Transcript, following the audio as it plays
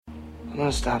I'm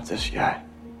gonna stop this guy.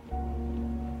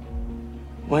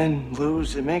 Win,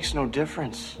 lose, it makes no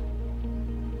difference.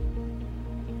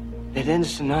 It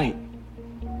ends tonight.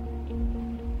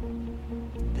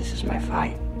 This is my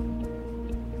fight.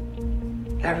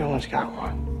 Everyone's got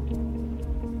one.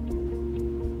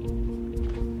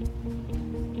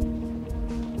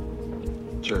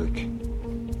 Jake,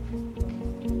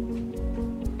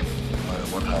 no matter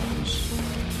what happens,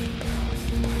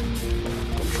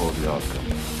 control the outcome.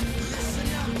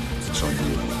 It's on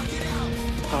you.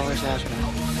 Always has been.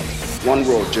 One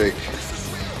rule, Jake.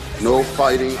 No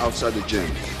fighting outside the gym.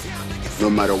 No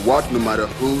matter what, no matter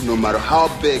who, no matter how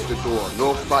big the door,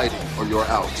 no fighting or you're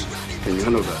out. Can you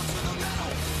handle that?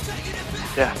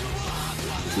 Yeah.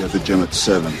 Be at the gym at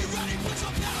 7.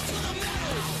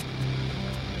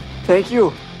 Thank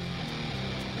you.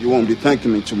 You won't be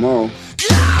thanking me tomorrow.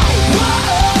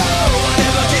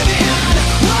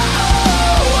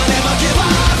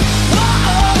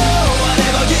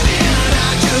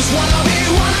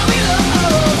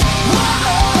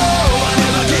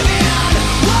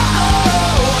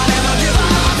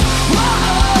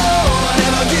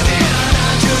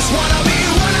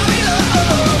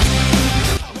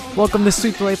 Welcome to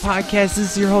Sweep Delay Podcast.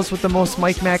 This is your host with the most,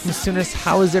 Mike Mac Masunas.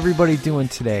 How is everybody doing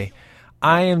today?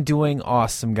 I am doing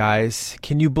awesome, guys.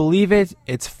 Can you believe it?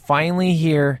 It's finally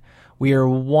here. We are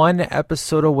one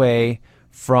episode away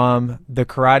from The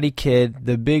Karate Kid,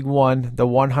 the big one, the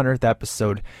 100th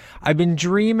episode. I've been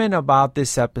dreaming about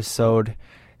this episode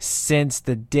since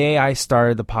the day I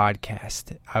started the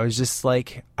podcast. I was just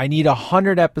like, I need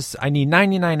 100 episodes. I need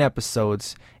 99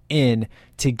 episodes in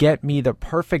to get me the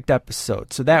perfect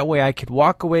episode, so that way I could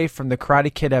walk away from the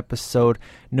Karate Kid episode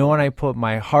knowing I put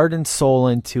my heart and soul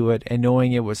into it and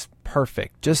knowing it was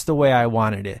perfect, just the way I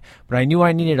wanted it. But I knew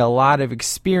I needed a lot of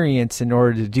experience in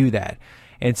order to do that.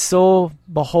 And so,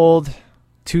 behold,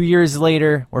 2 years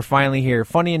later, we're finally here.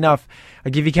 Funny enough,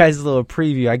 I'll give you guys a little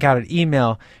preview. I got an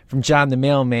email from John the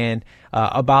Mailman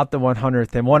about the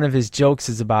 100th, and one of his jokes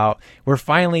is about, we're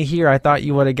finally here. I thought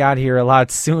you would have got here a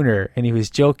lot sooner. And he was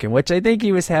joking, which I think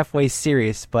he was halfway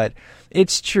serious, but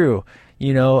it's true.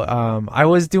 You know, I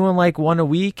was doing like one a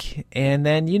week, and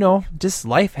then, you know, just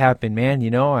life happened, man.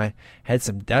 You know, I had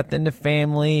some death in the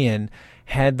family and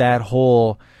had that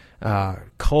whole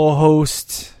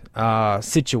co-host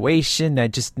situation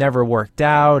that just never worked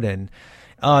out, and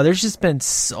there's just been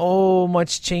so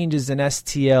much changes in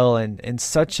STL and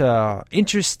such a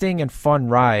interesting and fun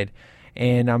ride,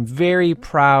 and I'm very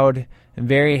proud and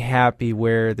very happy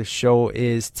where the show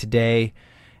is today.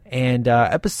 And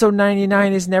episode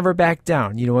 99 is Never Back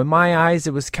Down. You know, in my eyes,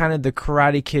 it was kind of the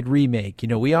Karate Kid remake. You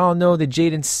know, we all know the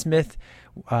Jaden Smith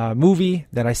movie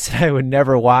that I said I would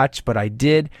never watch, but I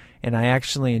did, and I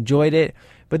actually enjoyed it.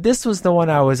 But this was the one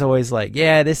I was always like,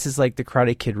 yeah, this is like the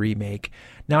Karate Kid remake.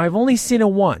 Now, I've only seen it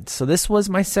once, so this was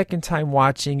my second time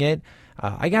watching it.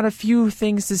 I got a few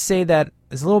things to say that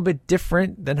is a little bit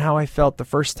different than how I felt the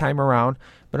first time around,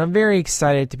 but I'm very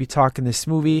excited to be talking this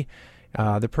movie,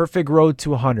 The Perfect Road to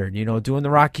 100. You know, doing the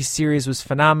Rocky series was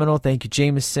phenomenal. Thank you,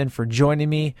 Jameson, for joining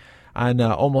me on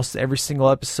almost every single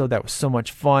episode. That was so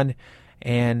much fun,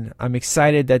 and I'm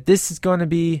excited that this is going to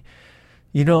be,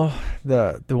 you know,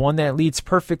 the one that leads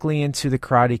perfectly into the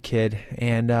Karate Kid.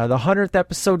 And the 100th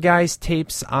episode, guys,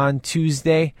 tapes on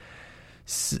Tuesday,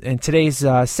 and today's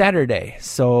Saturday.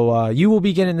 So you will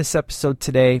be getting this episode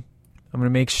today. I'm going to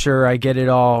make sure I get it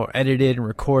all edited and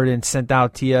recorded and sent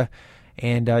out to you.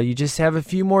 And you just have a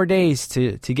few more days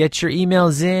to get your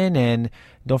emails in. And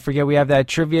don't forget, we have that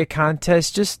trivia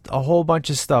contest, just a whole bunch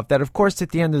of stuff that, of course,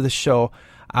 at the end of the show,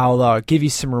 I'll give you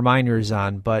some reminders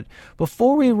on. But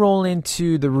before we roll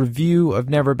into the review of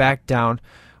Never Back Down,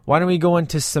 why don't we go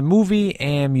into some movie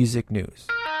and music news?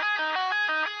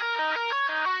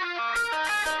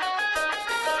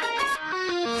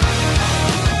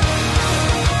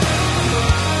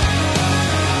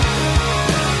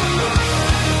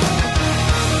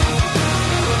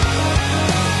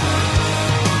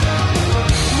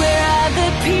 Where are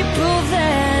the people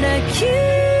that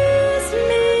accuse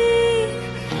me?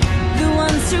 The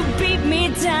ones who beat me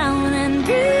down and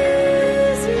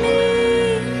bruise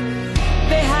me.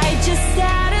 They hide just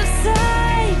out of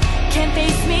sight. Can't they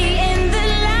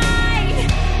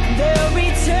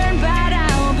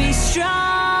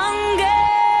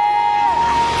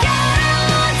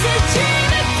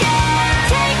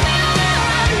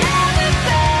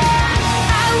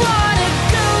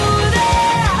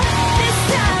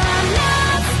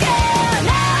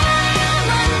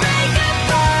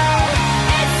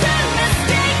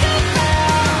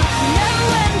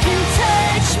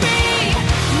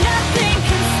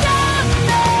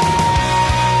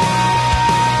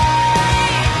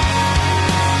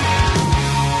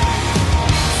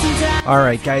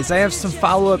Alright guys, I have some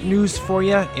follow-up news for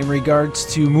you in regards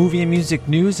to movie and music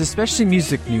news, especially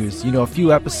music news. You know, a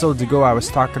few episodes ago I was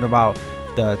talking about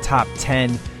the top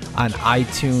 10 on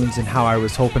iTunes and how I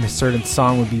was hoping a certain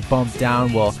song would be bumped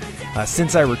down. Well,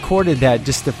 since I recorded that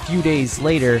just a few days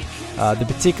later, the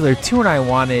particular tune I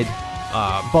wanted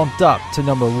bumped up to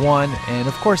number 1, and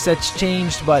of course that's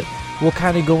changed, but we'll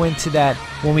kind of go into that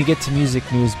when we get to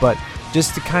music news. But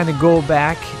just to kind of go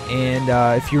back,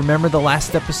 and if you remember the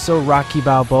last episode, Rocky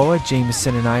Balboa,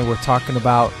 Jameson and I were talking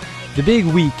about the big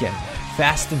weekend,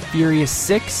 Fast and Furious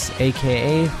 6,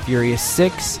 aka Furious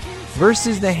 6,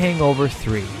 versus The Hangover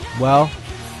 3. Well,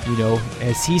 you know,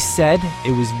 as he said,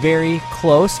 it was very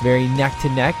close, very neck to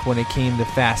neck when it came to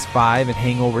Fast 5 and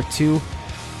Hangover 2.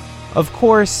 Of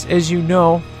course, as you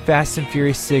know, Fast and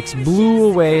Furious 6 blew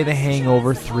away The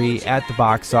Hangover 3 at the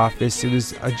box office. It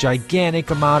was a gigantic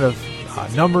amount of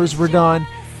numbers were done.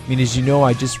 I mean, as you know,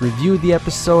 I just reviewed the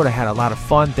episode. I had a lot of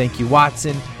fun. Thank you,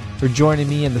 Watson, for joining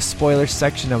me in the spoiler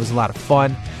section. That was a lot of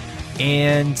fun.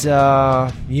 And,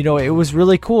 you know, it was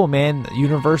really cool, man.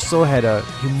 Universal had a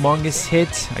humongous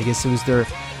hit. I guess it was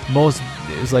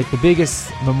it was like the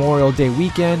biggest Memorial Day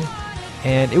weekend.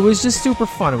 And it was just super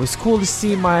fun. It was cool to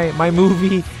see my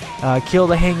movie kill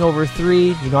The Hangover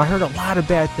 3. You know, I heard a lot of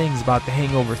bad things about The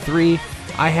Hangover 3.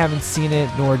 I haven't seen it,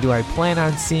 nor do I plan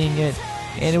on seeing it.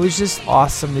 And it was just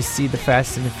awesome to see the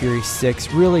Fast and the Furious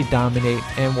 6 really dominate.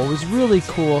 And what was really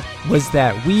cool was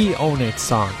that We Own It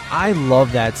song. I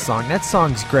love that song. That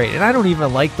song's great. And I don't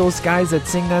even like those guys that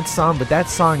sing that song, but that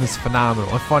song is phenomenal.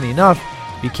 And funny enough,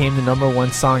 it became the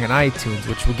 #1 song on iTunes,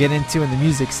 which we'll get into in the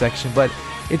music section. But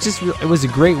it was a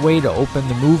great way to open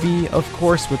the movie, of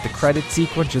course, with the credit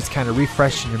sequence, just kind of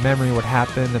refreshing your memory what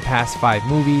happened in the past 5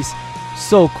 movies.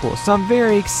 So cool. So I'm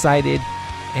very excited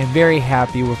and very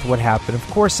happy with what happened. Of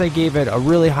course, I gave it a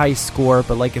really high score,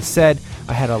 but like I said,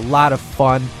 I had a lot of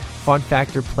fun. Fun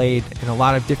factor played in a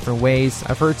lot of different ways.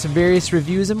 I've heard some various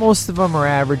reviews, and most of them are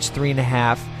average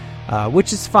 3.5,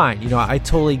 which is fine. You know, I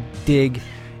totally dig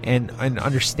and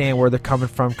understand where they're coming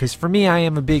from, because for me, I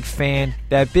am a big fan.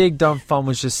 That big dumb fun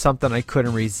was just something I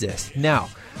couldn't resist. Now,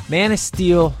 Man of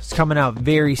Steel is coming out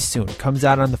very soon. It comes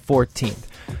out on the 14th.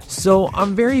 So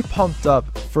I'm very pumped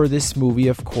up for this movie,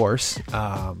 of course.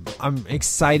 I'm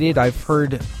excited. I've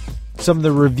heard some of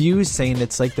the reviews saying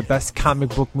it's like the best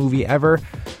comic book movie ever.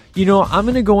 You know, I'm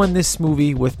going to go in this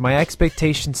movie with my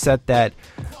expectation set that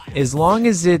as long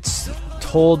as it's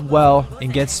told well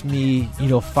and gets me, you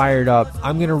know, fired up,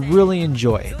 I'm going to really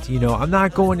enjoy it. You know, I'm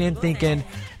not going in thinking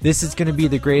this is going to be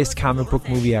the greatest comic book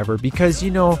movie ever, because,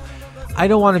 you know, I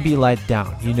don't want to be let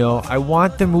down. You know, I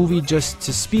want the movie just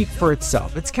to speak for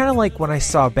itself. It's kind of like when I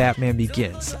saw Batman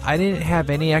Begins. I didn't have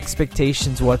any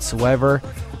expectations whatsoever.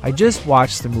 I just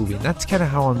watched the movie, and that's kind of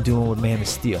how I'm doing with Man of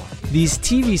Steel. These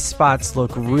TV spots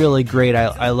look really great.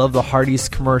 I love the Hardee's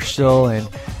commercial, and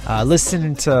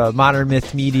listening to Modern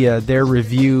Myth Media, their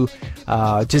review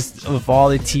just of all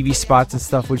the TV spots and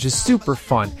stuff, which is super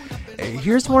fun.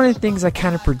 Here's one of the things I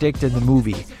kind of predicted in the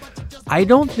movie. I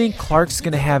don't think Clark's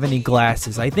going to have any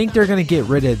glasses. I think they're going to get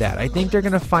rid of that. I think they're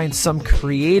going to find some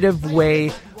creative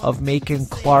way of making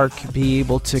Clark be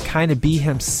able to kind of be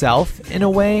himself in a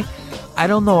way. I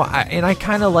don't know, and I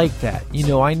kind of like that. You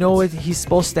know, I know he's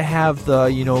supposed to have the,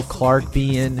 you know, Clark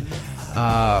being,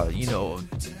 you know,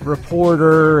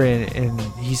 reporter, and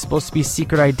he's supposed to be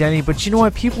secret identity, but you know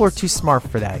what? People are too smart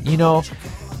for that. You know,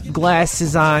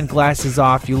 glasses on, glasses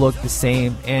off, you look the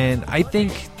same, and I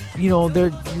think, you know,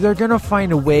 they're gonna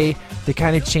find a way to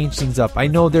kind of change things up. I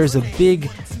know there's a big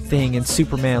thing in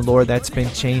Superman lore that's been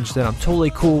changed that I'm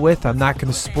totally cool with. I'm not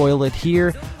gonna spoil it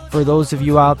here for those of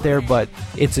you out there, but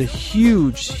it's a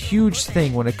huge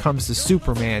thing when it comes to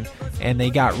Superman, and they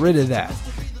got rid of that.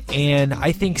 And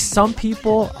I think some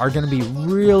people are going to be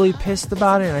really pissed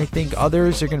about it, and I think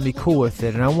others are going to be cool with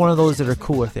it, and I'm one of those that are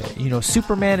cool with it. You know,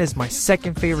 Superman is my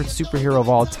second favorite superhero of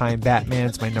all time.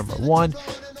 Batman's my #1,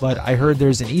 but I heard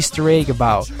there's an Easter egg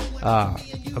about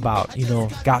you know,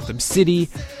 Gotham City,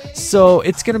 so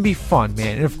it's going to be fun,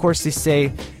 man. And of course, they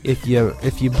say if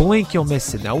you blink, you'll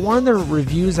miss it. Now, one of the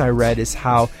reviews I read is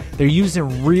how they're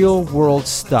using real world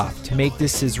stuff to make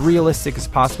this as realistic as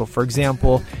possible. For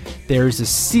example, there's a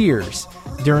Sears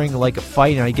during like a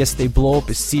fight, and I guess they blow up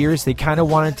a Sears. They kind of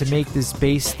wanted to make this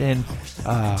based in,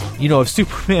 you know, if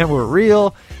Superman were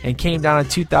real and came down in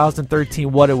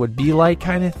 2013, what it would be like,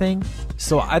 kind of thing.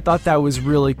 So I thought that was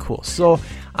really cool. So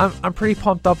I'm pretty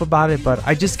pumped up about it, but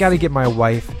I just got to get my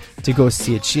wife to go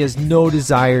see it. She has no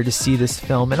desire to see this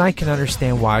film, and I can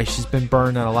understand why. She's been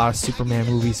burned on a lot of Superman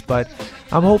movies, but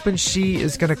I'm hoping she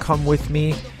is going to come with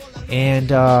me And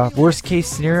worst case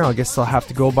scenario, I guess I'll have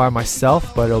to go by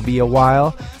myself, but it'll be a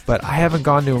while. But I haven't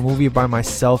gone to a movie by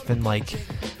myself in like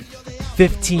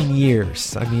 15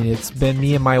 years. I mean, it's been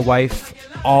me and my wife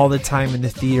all the time in the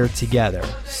theater together.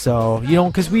 So,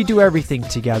 because we do everything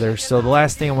together. So the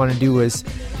last thing I want to do is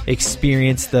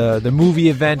experience the movie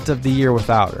event of the year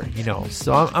without her,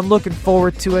 So I'm looking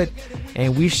forward to it,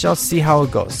 and we shall see how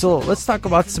it goes. So let's talk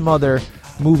about some other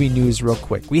movie news real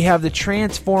quick. We have the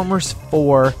Transformers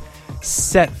 4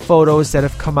 set photos that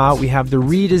have come out. We have the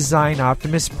redesigned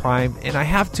Optimus Prime, and I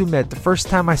have to admit, the first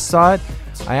time I saw it,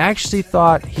 I actually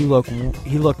thought he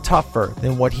looked tougher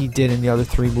than what he did in the other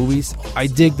 3 movies. I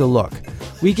dig the look.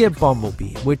 We get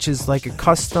Bumblebee, which is like a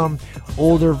custom,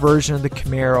 older version of the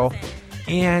Camaro,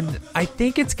 and I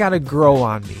think it's got to grow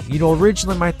on me.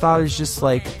 Originally my thought was just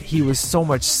like he was so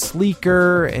much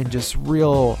sleeker and just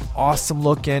real awesome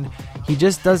looking. He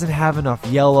just doesn't have enough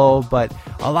yellow, but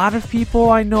a lot of people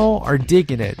I know are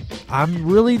digging it. I'm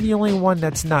really the only one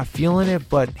that's not feeling it,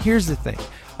 but here's the thing.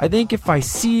 I think if I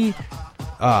see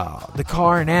the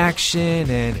car in action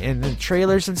and the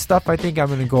trailers and stuff, I think I'm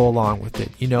going to go along with it.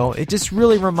 It just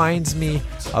really reminds me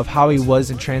of how he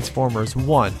was in Transformers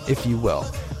 1, if you will.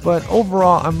 But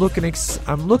overall, I'm looking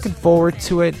forward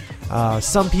to it.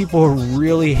 Some people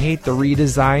really hate the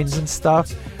redesigns and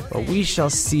stuff, but we shall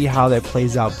see how that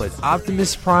plays out. But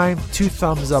Optimus Prime, 2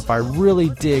 thumbs up. I really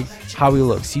dig how he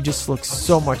looks. He just looks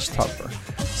so much tougher.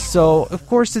 So, of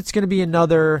course, it's going to be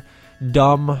another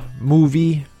dumb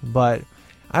movie, but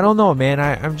I don't know, man.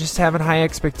 I'm just having high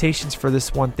expectations for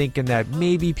this one, thinking that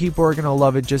maybe people are going to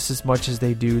love it just as much as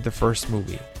they do the first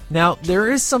movie. Now, there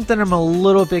is something I'm a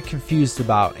little bit confused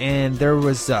about, and there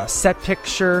was a set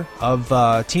picture of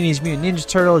Teenage Mutant Ninja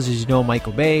Turtles. As you know,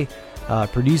 Michael Bay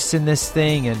producing this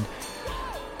thing, and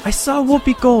I saw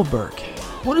Whoopi Goldberg.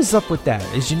 What is up with that?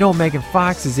 As you know, Megan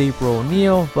Fox is April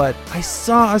O'Neil, but I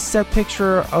saw a set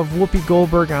picture of Whoopi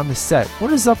Goldberg on the set.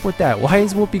 What is up with that? Why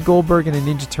is Whoopi Goldberg in a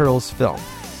Ninja Turtles film?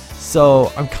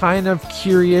 So I'm kind of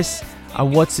curious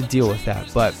on what's the deal with that,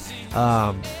 but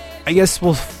I guess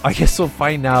we'll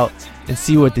find out and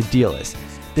see what the deal is.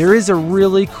 There is a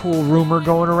really cool rumor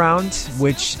going around,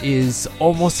 which is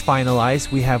almost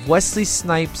finalized. We have Wesley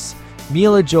Snipes,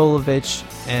 Mila Jovovich,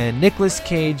 and Nicolas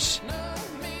Cage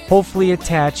hopefully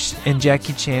attached, and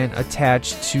Jackie Chan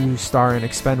attached to star in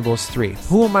Expendables 3.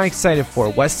 Who am I excited for?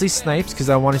 Wesley Snipes, because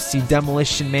I want to see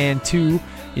Demolition Man 2.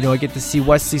 I get to see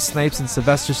Wesley Snipes and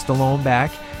Sylvester Stallone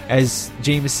back. As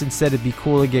Jameson said, it'd be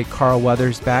cool to get Carl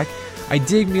Weathers back. I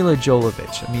dig Mila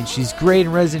Jovovich. I mean, she's great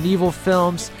in Resident Evil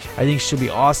films. I think she'll be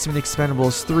awesome in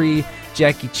Expendables 3.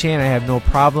 Jackie Chan, I have no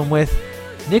problem with.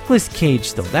 Nicolas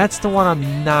Cage, though, that's the one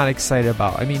I'm not excited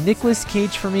about. I mean, Nicolas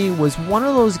Cage for me was one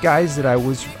of those guys that I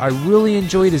really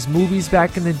enjoyed his movies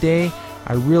back in the day.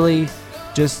 I really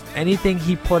just, anything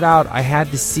he put out, I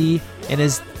had to see. And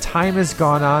as time has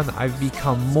gone on, I've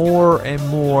become more and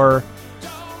more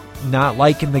not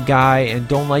liking the guy and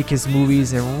don't like his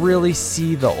movies and really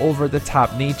see the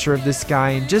over-the-top nature of this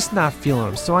guy and just not feeling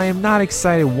him. So I am not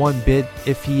excited one bit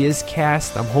if he is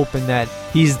cast. I'm hoping that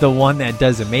he's the one that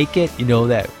doesn't make it.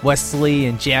 That Wesley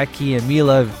and Jackie and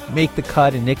Mila make the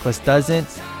cut and Nicholas doesn't.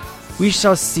 We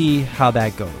shall see how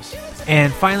that goes.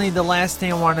 And finally, the last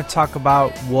thing I wanted to talk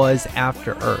about was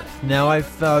After Earth. Now,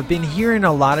 I've been hearing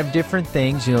a lot of different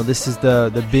things. This is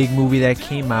the big movie that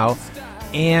came out.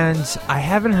 And I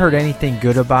haven't heard anything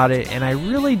good about it, and I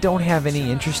really don't have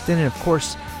any interest in it. Of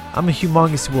course, I'm a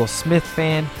humongous Will Smith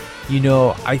fan.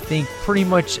 I think pretty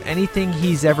much anything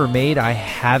he's ever made I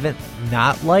haven't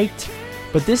not liked.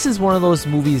 But this is one of those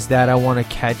movies that I want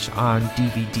to catch on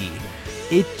DVD.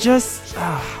 It just,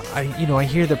 I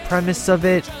hear the premise of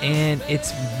it, and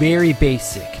it's very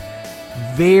basic.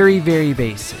 Very, very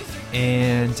basic.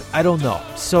 And I don't know.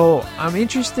 So I'm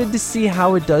interested to see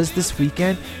how it does this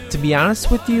weekend. To be honest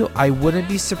with you, I wouldn't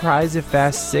be surprised if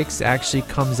Fast 6 actually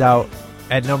comes out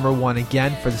at number 1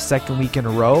 again for the second week in a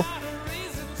row.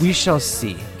 We shall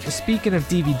see. Speaking of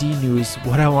DVD news,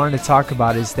 what I wanted to talk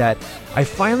about is that I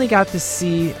finally got to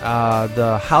see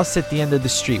The House at the End of the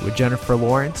Street with Jennifer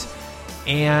Lawrence.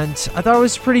 And I thought it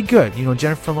was pretty good.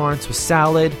 Jennifer Lawrence was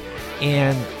solid.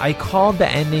 And I called the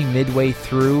ending midway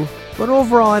through. But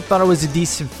overall, I thought it was a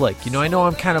decent flick. I know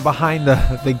I'm kind of behind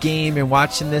the game in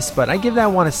watching this, but I give that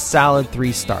one a solid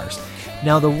 3 stars.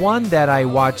 Now, the one that I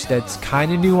watched that's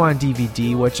kind of new on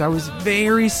DVD, which I was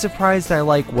very surprised I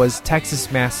like, was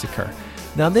Texas Massacre.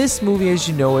 Now, this movie, as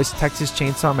you know, is Texas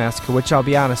Chainsaw Massacre, which I'll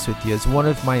be honest with you, is one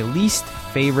of my least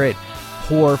favorite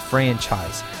horror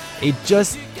franchise. It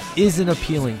just isn't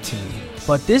appealing to me.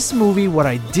 But this movie, what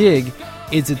I dig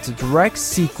is it's a direct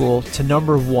sequel to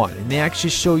number 1, and they actually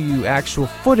show you actual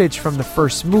footage from the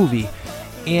first movie.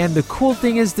 And the cool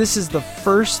thing is, this is the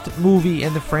first movie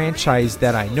in the franchise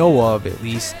that I know of, at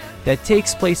least, that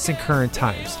takes place in current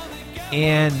times.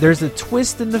 And there's a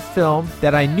twist in the film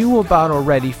that I knew about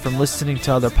already from listening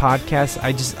to other podcasts.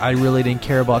 I really didn't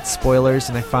care about spoilers,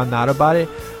 and I found out about it.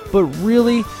 But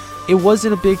really, it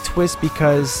wasn't a big twist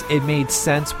because it made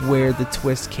sense where the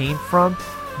twist came from.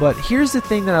 But here's the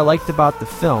thing that I liked about the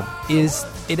film is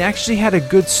it actually had a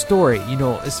good story. You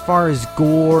know, as far as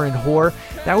gore and horror,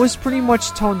 that was pretty much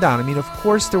toned down. I mean, of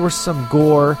course there was some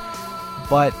gore,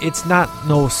 but it's not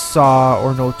no Saw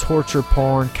or no torture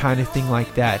porn kind of thing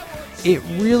like that. It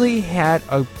really had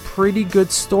a pretty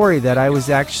good story that I was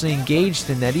actually engaged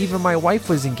in, that even my wife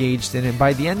was engaged in, and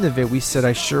by the end of it we said,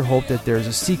 I sure hope that there's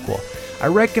a sequel. I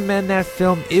recommend that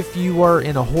film if you are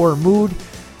in a horror mood.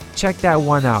 Check that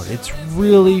one out. It's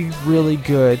really, really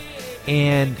good,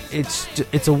 and it's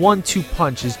a 1-2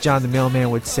 punch, as John the Mailman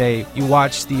would say. You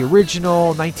watch the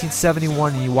original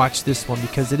 1971 and you watch this one,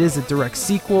 because it is a direct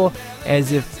sequel,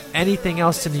 as if anything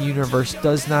else in the universe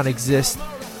does not exist.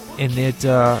 And it,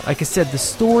 like I said, the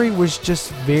story was just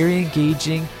very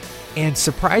engaging, and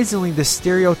surprisingly, the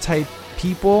stereotype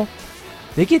people,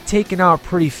 they get taken out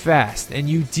pretty fast, and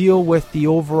you deal with the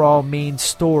overall main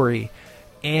story.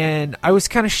 And I was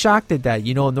kind of shocked at that.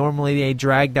 You know, normally they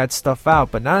drag that stuff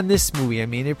out, but not in this movie. I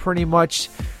mean, it pretty much,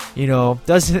 you know,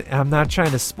 doesn't, I'm not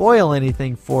trying to spoil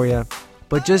anything for you,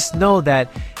 but just know that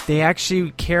they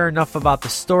actually care enough about the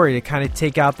story to kind of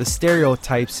take out the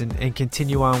stereotypes and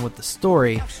continue on with the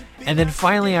story. And then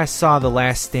finally I saw The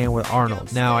Last Stand with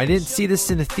Arnold. Now, I didn't see this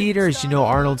in the theater. As you know,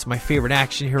 Arnold's my favorite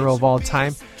action hero of all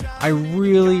time. I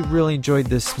really, really enjoyed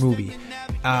this movie.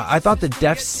 I thought the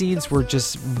death scenes were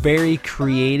just very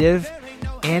creative,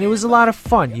 and it was a lot of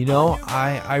fun, you know.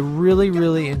 I really,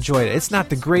 really enjoyed it. It's not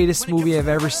the greatest movie I've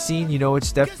ever seen, you know,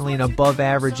 it's definitely an above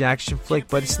average action flick,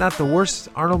 but it's not the worst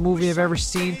Arnold movie I've ever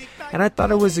seen, and I thought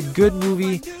it was a good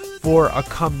movie for a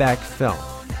comeback film.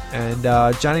 And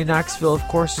Johnny Knoxville, of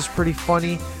course, is pretty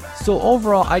funny. So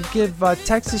overall, I'd give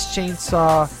Texas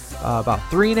Chainsaw about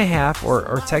 3.5,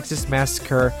 or Texas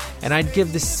Massacre, and I'd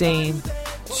give the same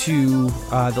to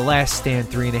The Last Stand,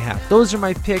 3.5. Those are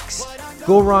my picks.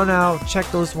 Go run out, check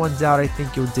those ones out. I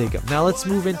think you'll dig them. Now let's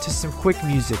move into some quick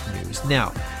music news.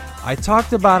 Now, I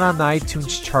talked about on the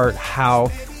iTunes chart how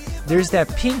there's that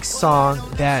Pink song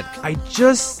that I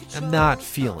just am not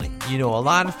feeling. You know, a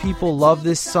lot of people love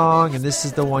this song, and this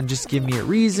is the one, Just Give Me a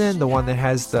Reason, the one that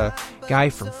has the guy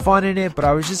from Fun in it. But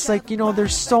I was just like, you know,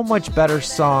 there's so much better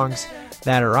songs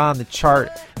that are on the chart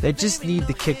that just need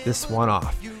to kick this one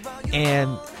off.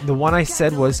 And the one I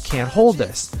said was Can't Hold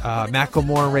Us.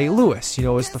 Macklemore and Ray Lewis, you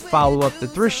know, is the follow-up to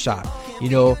Thrift Shop, you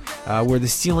know, where the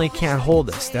ceiling can't hold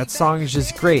us. That song is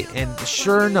just great. And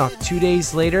sure enough, 2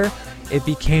 days later, it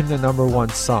became the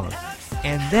 #1 song.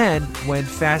 And then when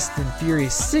Fast and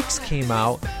Furious 6 came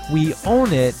out, We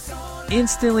Own It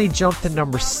instantly jumped to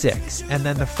number 6, and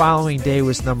then the following day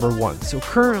was number 1. So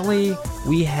currently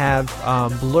we have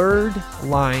Blurred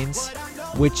Lines,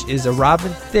 which is a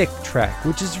Robin Thicke track,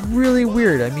 which is really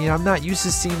weird. I mean, I'm not used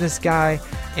to seeing this guy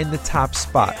in the top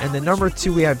spot. And then number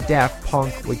 2, we have Daft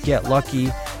Punk with Get Lucky,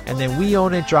 and then We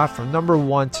Own It dropped from number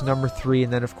 1 to number 3,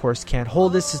 and then of course Can't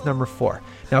Hold Us is number 4.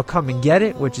 Now Come and Get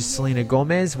It, which is Selena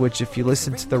Gomez, which if you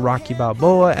listen to the Rocky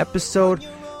Balboa episode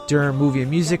during Movie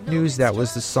and Music News, that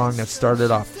was the song that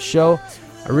started off the show.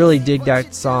 I really dig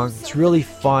that song. It's really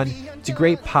fun. It's a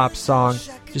great pop song.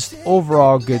 Just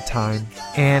overall good time.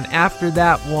 And after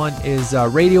that one is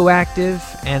Radioactive,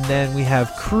 and then we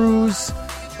have Cruise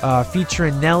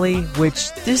featuring Nelly,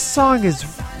 which this song is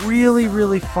really,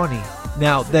 really funny.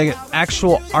 Now, the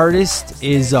actual artist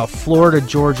is Florida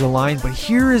Georgia Line, but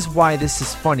here is why this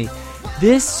is funny.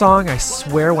 This song, I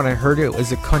swear when I heard it,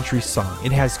 was a country song.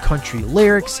 It has country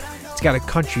lyrics, it's got a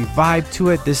country vibe to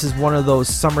it. This is one of those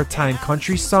summertime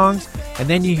country songs, and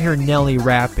then you hear Nelly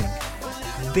rapping.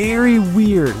 Very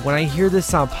weird. When I hear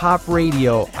this on pop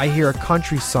radio, I hear a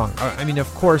country song. I mean,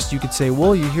 of course, you could say,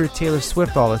 well, you hear Taylor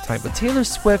Swift all the time. But Taylor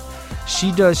Swift,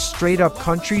 she does straight up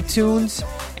country tunes,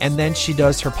 and then she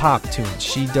does her pop tunes.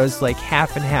 She does like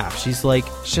half and half. She's like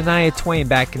Shania Twain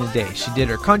back in the day. She did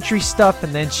her country stuff,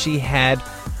 and then she had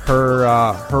her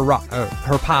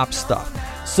pop stuff.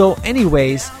 So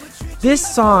anyways, this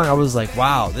song, I was like,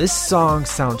 wow, this song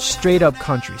sounds straight up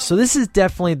country. So this is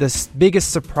definitely the biggest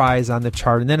surprise on the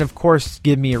chart. And then, of course,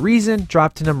 Give Me a Reason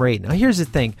dropped to number 8. Now, here's the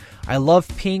thing. I love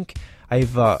Pink.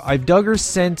 I've dug her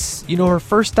since, you know, her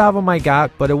first album I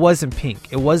got, but it wasn't Pink.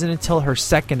 It wasn't until her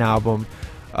second album,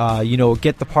 you know,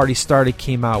 Get the Party Started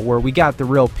came out, where we got the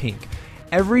real Pink.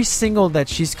 every single that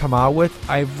she's come out with,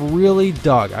 I've really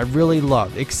dug. I really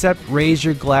loved. Except Raise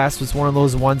Your Glass was one of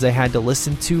those ones I had to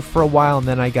listen to for a while and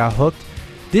then I got hooked.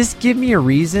 This Give Me a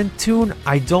Reason tune,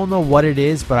 I don't know what it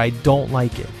is, but I don't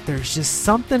like it. There's just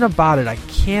something about it I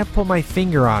can't put my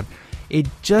finger on. It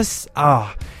just,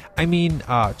 Try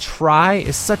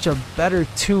is such a better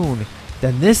tune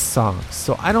than this song.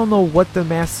 So I don't know what the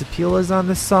mass appeal is on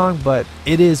this song, but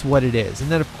it is what it is. And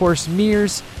then of course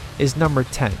Mirrors is number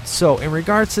 10. So in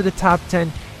regards to the top 10,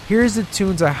 here's the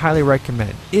tunes I highly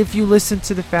recommend. If you listen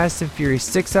to the Fast and Furious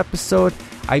 6 episode,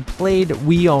 I played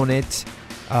We Own It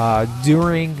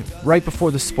right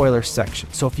before the spoiler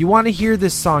section. So if you want to hear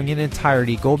this song in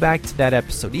entirety, go back to that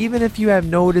episode. Even if you have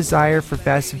no desire for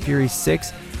Fast and Furious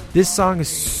 6, this song is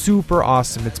super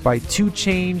awesome. It's by 2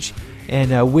 Chainz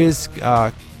and Wiz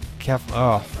I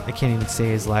can't even say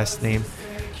his last name.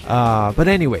 But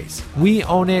anyways, We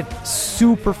Own It,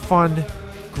 super fun,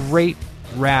 great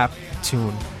rap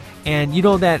tune. And you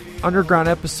know that underground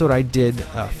episode I did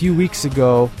a few weeks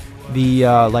ago, the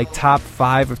top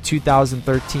 5 of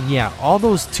 2013, yeah, all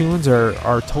those tunes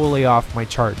are totally off my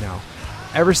chart now.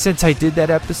 Ever since I did that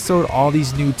episode, all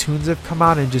these new tunes have come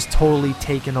out and just totally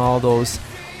taken all those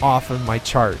off of my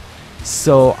chart.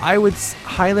 So I would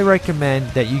highly recommend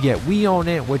that you get We Own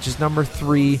It, which is number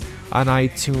 3 on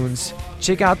iTunes.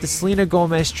 Check out the Selena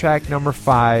Gomez track, number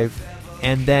 5.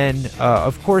 And then,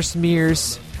 of course,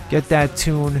 Mirrors, get that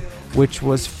tune, which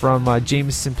was from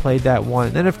Jameson Played That One.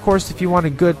 And then, of course, if you want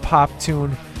a good pop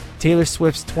tune, Taylor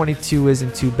Swift's 22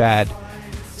 isn't too bad.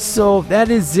 So that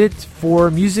is it for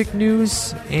music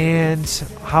news. And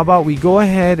how about we go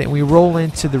ahead and we roll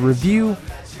into the review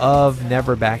of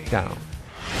Never Back Down.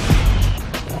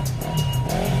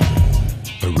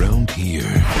 Around here,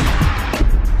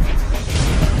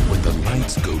 when the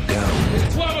lights go down,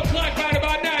 It's 12 o'clock right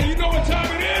about now. You know what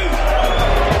time it is?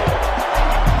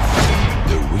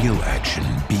 the real action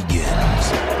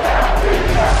begins.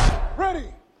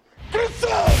 Ready. Get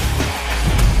set.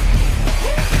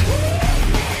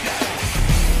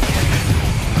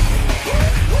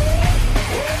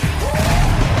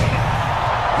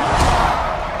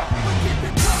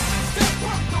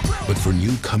 But for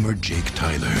newcomer Jake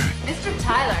Tyler, Mr.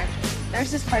 Tyler,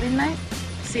 there's this party tonight.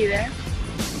 See you there?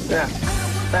 Yeah,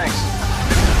 thanks.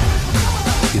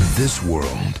 in this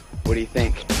world, What do you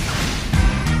think?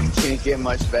 Can't get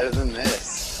much better than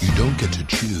this. you don't get to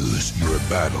choose your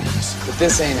battles. But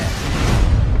this ain't it.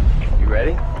 You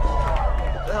ready?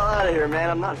 Get the hell out of here, man.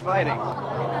 I'm not fighting.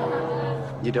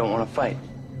 You don't want to fight.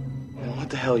 Then what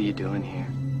the hell are you doing here?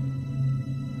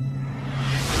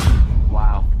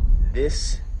 Wow.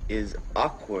 This is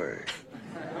awkward.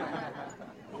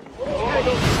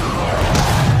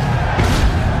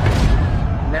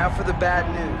 Now for the bad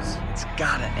news. It's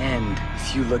gotta end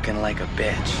with you looking like a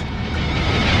bitch.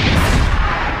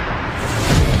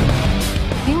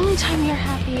 The only time you're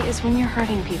happy is when you're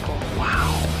hurting people.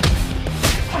 Wow.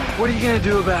 What are you gonna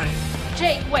do about it?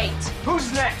 Jake, wait.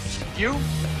 Who's next? You?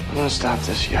 I'm gonna stop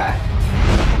this guy.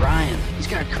 Ryan, he's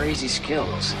got crazy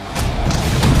skills.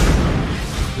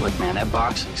 Look, man, that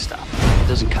boxing stuff, it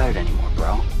doesn't cut it anymore,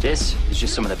 bro. This is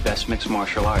just some of the best mixed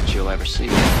martial arts you'll ever see.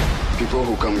 People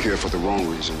who come here for the wrong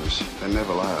reasons, they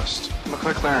never last. I'm a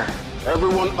quick learner.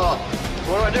 Everyone up.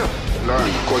 What do I do?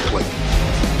 Learn quickly.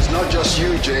 It's not just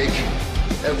you, Jake.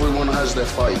 Everyone has their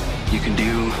fight. You can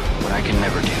do what I can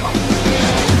never do.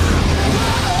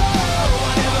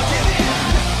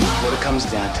 What it comes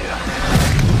down to,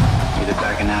 either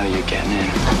backing out or you're getting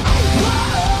in.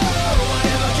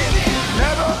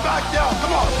 Never back down.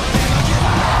 Come on.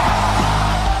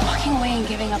 Walking away and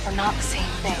giving up are not the same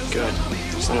thing. Good.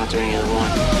 So I'm not doing either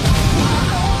one.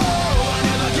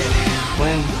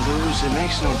 Win, lose, it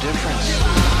makes no difference.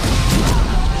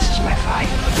 This is my fight.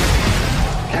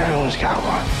 Everyone's got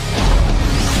one.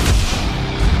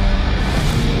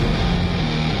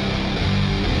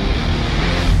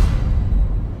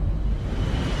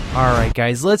 Alright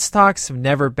guys, let's talk some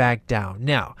Never Back Down.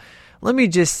 Now, let me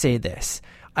just say this.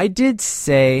 I did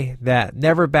say that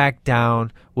Never Back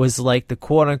Down was like the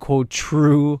quote-unquote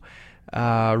true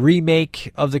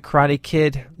remake of The Karate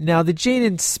Kid. Now, the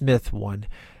Jaden Smith one,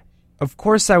 of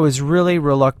course I was really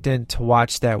reluctant to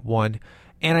watch that one,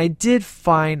 and I did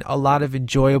find a lot of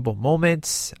enjoyable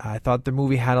moments. I thought the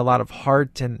movie had a lot of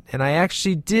heart, and I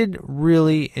actually did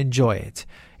really enjoy it.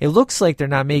 It looks like they're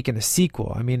not making a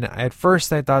sequel. I mean, at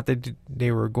first I thought that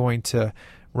they were going to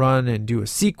run and do a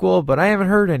sequel, but I haven't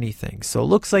heard anything. So it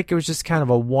looks like it was just kind of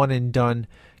a one and done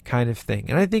kind of thing.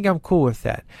 And I think I'm cool with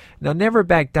that. Now, Never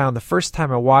Back Down, the first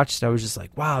time I watched it, I was just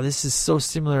like, wow, this is so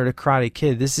similar to Karate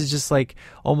Kid. This is just like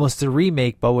almost a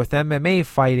remake, but with MMA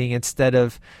fighting instead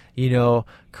of,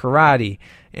 karate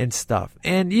and stuff.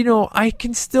 And, I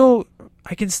can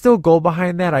still go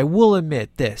behind that. I will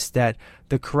admit that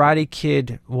the Karate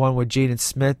Kid one with Jaden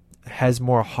Smith has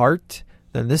more heart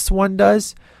than this one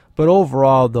does. But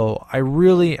overall, though,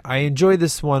 I enjoy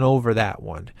this one over that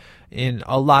one in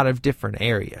a lot of different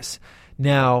areas.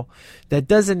 Now, that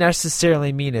doesn't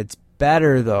necessarily mean it's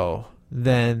better, though,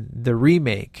 than the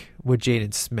remake with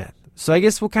Jaden Smith. So I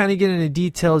guess we'll kind of get into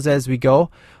details as we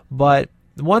go. But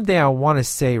one thing I want to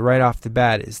say right off the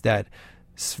bat is that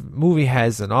this movie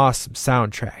has an awesome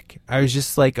soundtrack. I was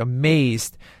just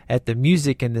amazed at the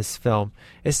music in this film,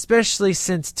 especially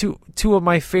since two of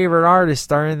my favorite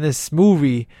artists are in this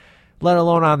movie, let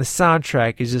alone on the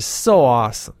soundtrack. Is just so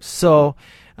awesome. So,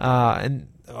 and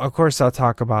of course I'll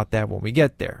talk about that when we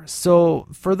get there. So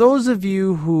for those of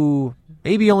you who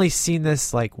maybe only seen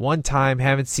this one time,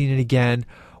 haven't seen it again,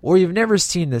 or you've never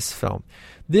seen this film,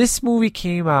 this movie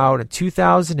came out in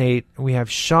 2008, and we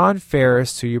have Sean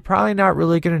Ferris, who you're probably not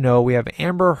really going to know. We have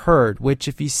Amber Heard, which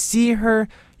if you see her,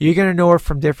 you're going to know her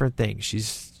from different things.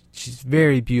 She's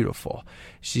very beautiful.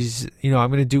 She's, I'm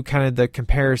going to do kind of the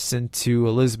comparison to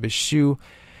Elizabeth Shue.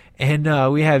 And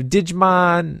we have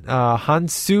Digimon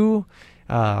Hansu.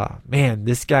 Man,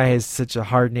 this guy has such a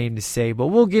hard name to say, but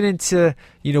we'll get into,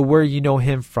 where you know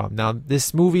him from. Now,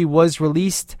 this movie was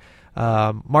released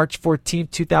March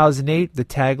 14th, 2008. The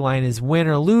tagline is win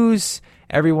or lose,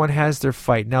 everyone has their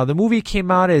fight. Now, the movie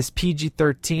came out as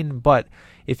PG-13, but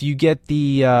if you get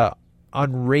the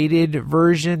unrated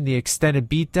version, the extended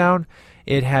beatdown,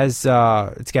 it has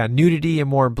it's got nudity and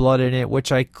more blood in it,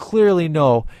 which I clearly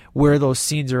know where those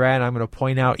scenes are at. I'm going to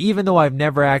point out, even though I've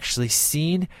never actually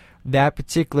seen that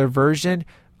particular version,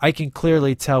 I can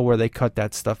clearly tell where they cut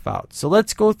that stuff out. So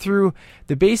let's go through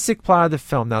the basic plot of the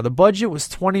film. Now, the budget was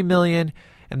 $20 million,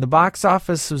 and the box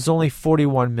office was only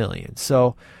 $41 million.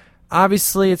 So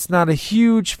obviously, it's not a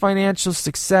huge financial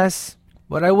success,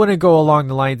 but I wouldn't go along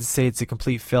the lines to say it's a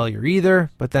complete failure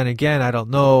either. But then again, I don't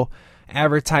know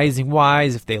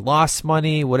advertising-wise if they lost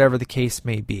money, whatever the case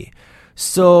may be.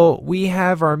 So we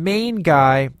have our main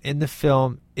guy in the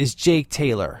film is Jake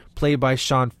Taylor, played by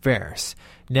Sean Ferris.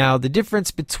 Now, the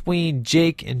difference between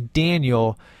Jake and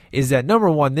Daniel is that, number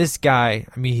one, this guy,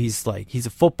 he's a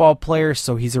football player,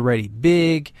 so he's already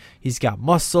big, he's got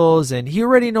muscles, and he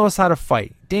already knows how to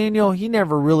fight. Daniel, he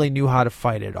never really knew how to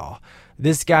fight at all.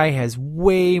 This guy has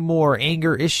way more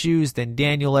anger issues than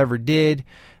Daniel ever did.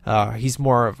 He's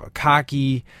more of a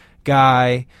cocky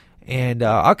guy, and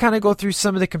I'll kind of go through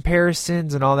some of the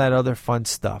comparisons and all that other fun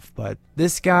stuff. But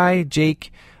this guy,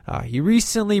 Jake, he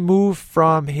recently moved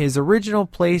from his original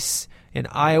place in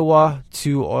Iowa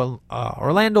to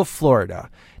Orlando, Florida.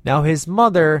 Now, his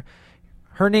mother,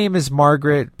 her name is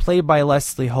Margaret, played by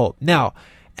Leslie Hope. Now,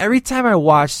 every time I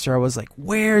watched her, I was like,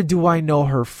 where do I know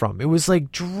her from? It was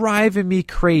driving me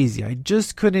crazy. I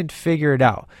just couldn't figure it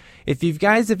out. If you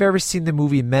guys have ever seen the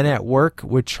movie Men at Work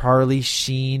with Charlie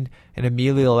Sheen and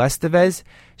Emilio Estevez,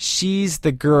 she's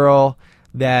the girl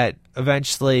that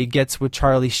eventually gets with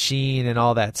Charlie Sheen and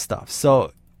all that stuff.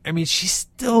 So, she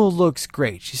still looks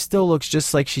great. She still looks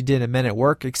just like she did in Men at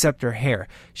Work, except her hair.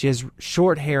 She has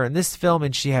short hair in this film,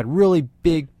 and she had really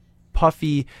big,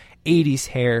 puffy 80s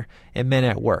hair in Men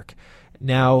at Work.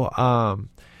 Now,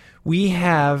 we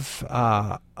have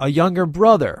a younger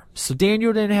brother. So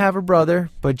Daniel didn't have a brother,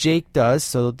 but Jake does.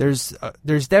 So there's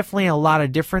definitely a lot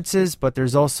of differences, but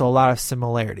there's also a lot of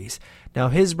similarities. Now,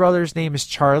 his brother's name is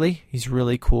Charlie. He's a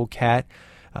really cool cat.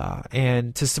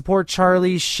 And to support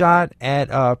Charlie's shot at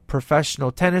a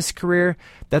professional tennis career,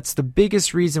 that's the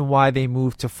biggest reason why they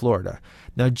moved to Florida.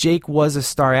 Now, Jake was a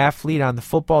star athlete on the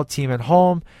football team at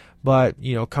home, but,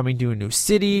 coming to a new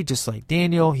city, just like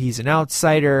Daniel, he's an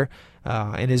outsider.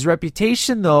 And his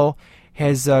reputation, though,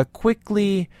 has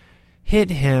quickly hit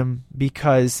him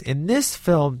because in this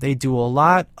film, they do a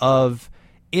lot of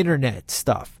internet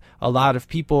stuff. A lot of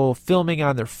people filming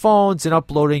on their phones and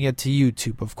uploading it to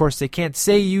YouTube. Of course, they can't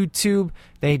say YouTube.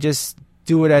 They just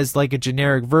do it as a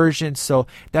generic version. So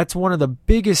that's one of the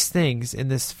biggest things in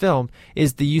this film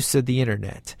is the use of the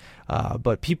internet.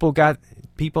 But people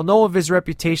know of his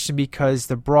reputation because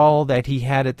the brawl that he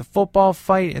had at the football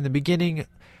fight in the beginning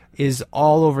is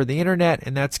all over the internet,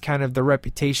 and that's kind of the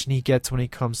reputation he gets when he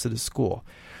comes to the school.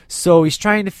 So he's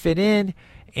trying to fit in,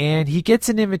 and he gets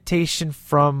an invitation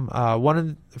from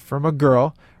a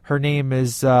girl. Her name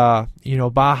is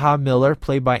Baha Miller,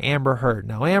 played by Amber Heard.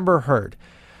 Now, Amber Heard,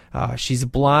 she's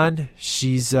blonde.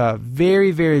 She's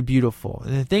very, very beautiful.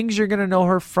 And the things you're going to know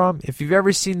her from, if you've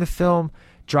ever seen the film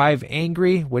Drive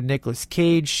Angry with Nicolas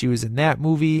Cage, she was in that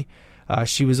movie.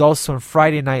 She was also in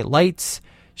Friday Night Lights.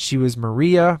 She was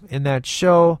Maria in that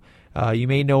show. You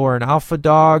may know her in Alpha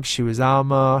Dog. She was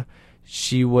Alma.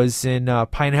 She was in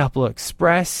Pineapple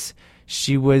Express.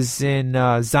 She was in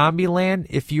Zombieland.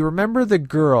 If you remember the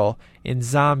girl in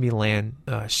Zombieland,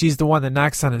 she's the one that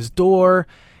knocks on his door,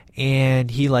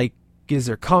 and he like gives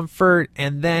her comfort,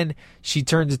 and then she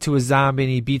turns into a zombie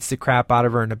and he beats the crap out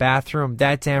of her in the bathroom.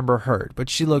 That's Amber Heard, but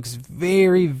she looks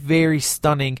very, very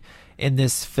stunning in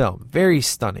this film. Very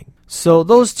stunning. So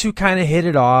those two kind of hit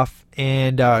it off,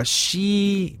 and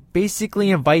she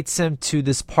basically invites him to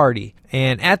this party.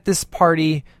 And at this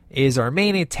party is our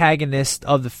main antagonist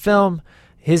of the film.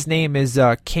 His name is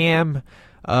Cam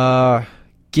Gigandet,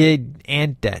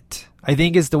 I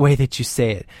think is the way that you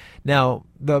say it. Now,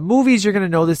 the movies you're going to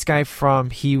know this guy from,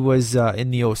 he was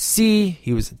in the OC,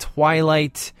 he was in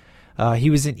Twilight, he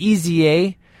was in Easy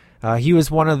A. He was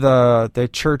one of the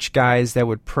church guys that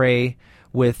would pray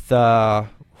with,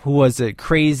 who was it,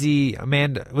 Crazy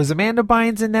Amanda? Was Amanda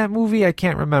Bynes in that movie? I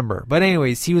can't remember. But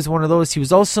anyways, he was one of those. He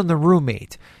was also in The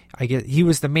Roommate. I guess he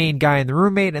was the main guy in The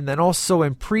Roommate, and then also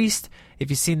in Priest.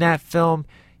 If you've seen that film,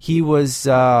 he was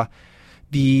the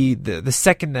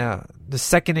second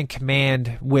in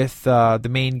command with the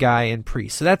main guy in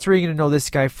Priest. So that's where you're gonna know this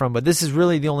guy from. But this is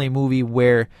really the only movie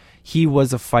where he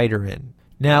was a fighter in.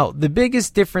 Now, the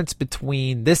biggest difference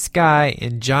between this guy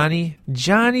and Johnny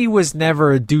was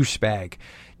never a douchebag.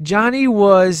 Johnny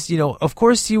was, of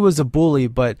course he was a bully,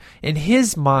 but in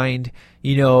his mind,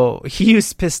 he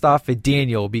was pissed off at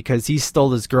Daniel because he stole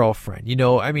his girlfriend.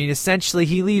 Essentially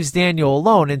he leaves Daniel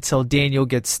alone until Daniel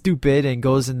gets stupid and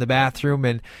goes in the bathroom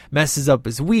and messes up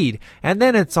his weed. And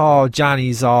then it's all,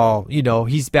 Johnny's all,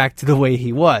 he's back to the way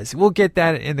he was. We'll get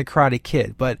that in The Karate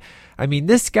Kid. But,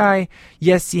 this guy,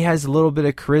 yes, he has a little bit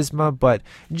of charisma, but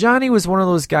Johnny was one of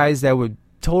those guys that would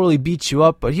totally beat you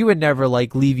up, but he would never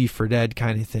leave you for dead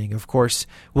kind of thing. Of course,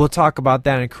 we'll talk about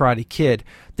that in Karate Kid.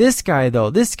 This guy though,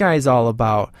 this guy's all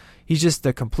about, he's just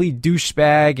a complete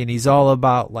douchebag, and he's all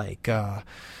about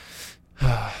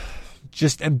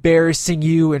just embarrassing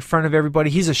you in front of everybody.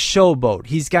 He's a showboat.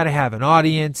 He's got to have an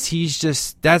audience.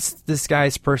 That's this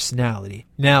guy's personality.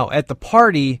 Now, at the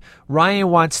party, Ryan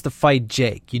wants to fight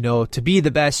Jake. To be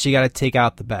the best, you got to take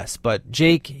out the best. But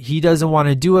Jake, he doesn't want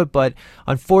to do it, but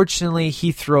unfortunately,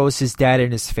 he throws his dad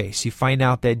in his face. You find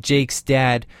out that Jake's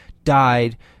dad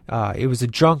died. It was a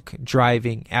drunk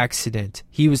driving accident.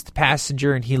 He was the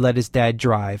passenger, and he let his dad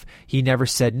drive. He never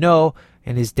said no,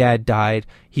 and his dad died.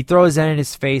 He throws that in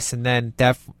his face, and then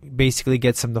that basically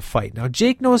gets him to fight. Now,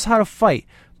 Jake knows how to fight,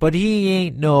 but he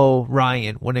ain't no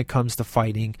Ryan when it comes to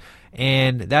fighting,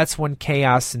 and that's when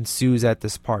chaos ensues at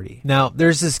this party. Now,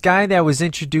 there's this guy that was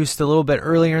introduced a little bit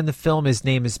earlier in the film. His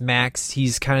name is Max.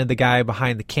 He's kind of the guy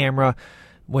behind the camera.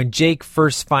 When Jake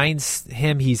first finds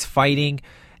him, he's fighting,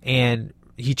 and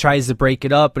he tries to break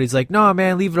it up, but he's like, no,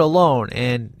 man, leave it alone.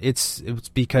 And it's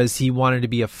because he wanted to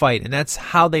be a fight. And that's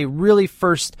how they really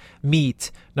first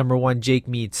meet. Number one, Jake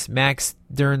meets Max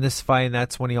during this fight, and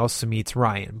that's when he also meets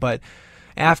Ryan. But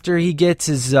after he gets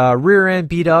his rear end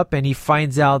beat up, and he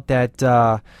finds out that,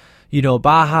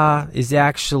 Baja is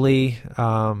actually,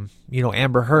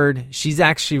 Amber Heard. She's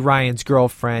actually Ryan's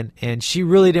girlfriend, and she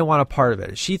really didn't want a part of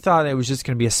it. She thought it was just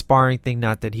going to be a sparring thing,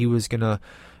 not that he was going to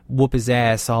whoop his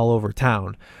ass all over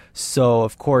town. So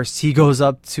of course he goes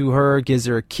up to her, gives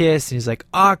her a kiss, and he's like,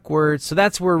 awkward. So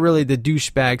that's where really the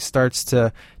douchebag starts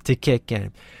to kick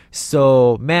in.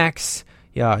 So Max,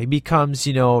 he becomes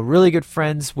really good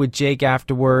friends with Jake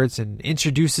afterwards, and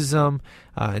introduces him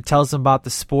and tells him about the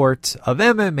sport of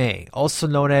MMA, also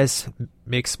known as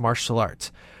mixed martial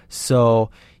arts. So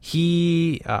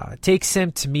he takes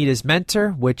him to meet his mentor,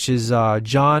 which is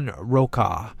John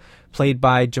Roca, played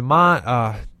by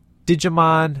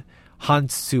Digimon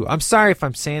Hansu. I'm sorry if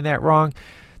I'm saying that wrong.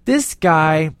 This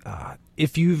guy,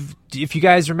 if you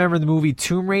guys remember the movie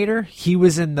Tomb Raider, he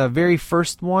was in the very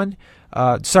first one.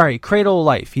 Cradle of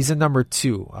Life. He's in number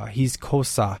 2. He's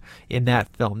Kosa in that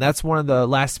film. That's one of the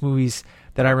last movies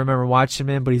that I remember watching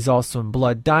him in, but he's also in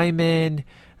Blood Diamond.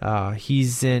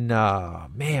 He's in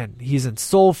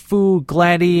Soul Food,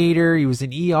 Gladiator. He was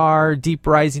in ER, Deep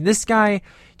Rising. This guy,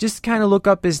 just kind of look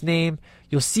up his name.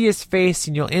 You'll see his face,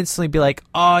 and you'll instantly be like,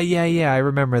 oh, yeah, I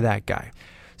remember that guy.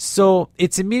 So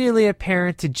it's immediately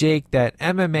apparent to Jake that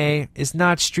MMA is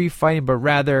not street fighting, but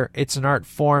rather it's an art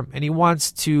form, and he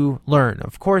wants to learn.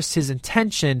 Of course, his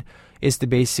intention is to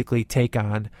basically take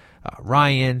on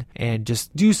Ryan and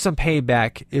just do some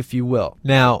payback, if you will.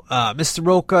 Now, Mr.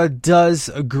 Roca does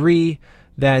agree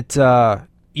that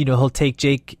he'll take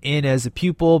Jake in as a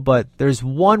pupil, but there's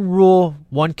one rule,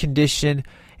 one condition,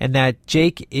 and that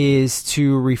Jake is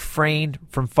to refrain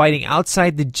from fighting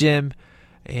outside the gym,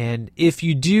 and if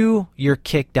you do, you're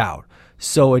kicked out.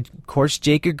 So, of course,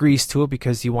 Jake agrees to it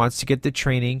because he wants to get the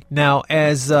training. Now,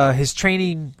 as his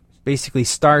training basically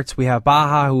starts, we have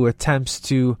Baja, who attempts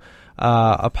to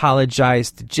apologize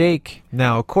to Jake.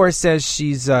 Now, of course, as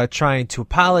she's trying to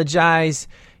apologize,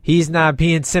 he's not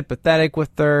being sympathetic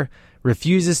with her,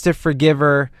 refuses to forgive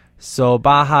her. So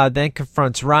Baja then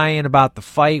confronts Ryan about the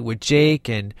fight with Jake,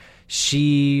 and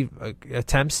she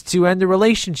attempts to end the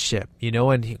relationship,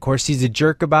 and of course he's a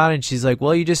jerk about it, and she's like,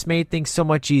 well, you just made things so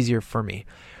much easier for me.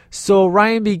 So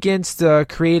Ryan begins to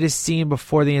create a scene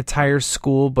before the entire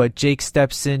school, but Jake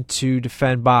steps in to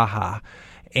defend Baja.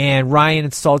 And Ryan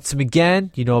insults him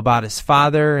again, about his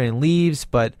father, and leaves,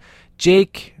 but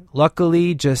Jake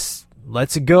luckily just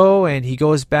lets it go, and he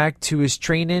goes back to his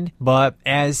training. But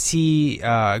as he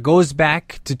goes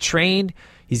back to train,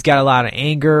 he's got a lot of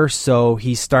anger, so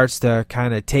he starts to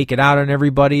kind of take it out on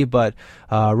everybody. But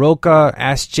Roca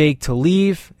asks Jake to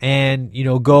leave and,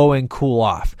 go and cool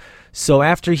off. So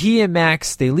after he and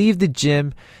Max, they leave the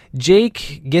gym,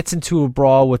 Jake gets into a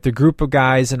brawl with a group of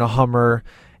guys in a Hummer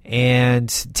and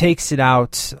takes it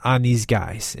out on these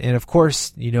guys. And of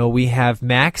course, we have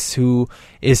Max, who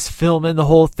is filming the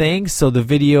whole thing. So the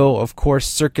video, of course,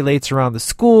 circulates around the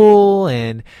school,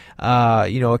 and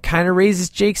it kind of raises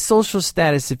Jake's social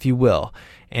status, if you will.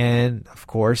 And of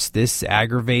course, this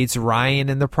aggravates Ryan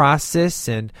in the process,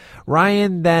 and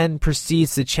Ryan then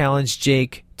proceeds to challenge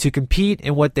Jake to compete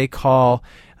in what they call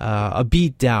a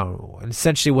beatdown. And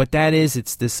essentially what that is,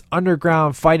 it's this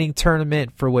underground fighting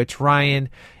tournament for which Ryan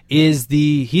he's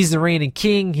the reigning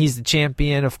king. He's the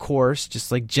champion, of course,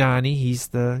 just like Johnny. He's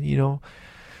the,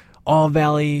 All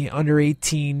Valley under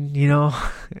 18,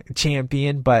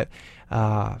 champion. But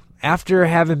after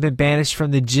having been banished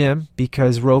from the gym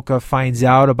because Roca finds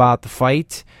out about the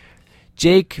fight,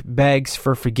 Jake begs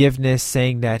for forgiveness,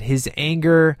 saying that his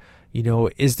anger,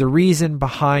 is the reason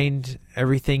behind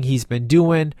everything he's been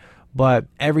doing, but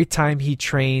every time he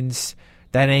trains,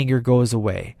 that anger goes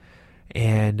away.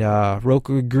 And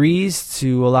Roca agrees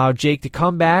to allow Jake to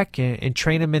come back and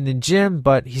train him in the gym,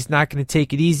 but he's not going to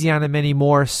take it easy on him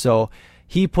anymore, so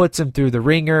he puts him through the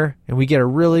ringer, and we get a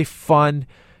really fun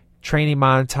training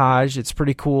montage. It's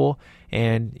pretty cool,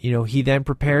 and he then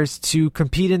prepares to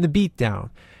compete in the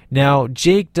beatdown. Now,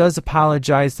 Jake does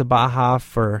apologize to Baja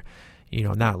for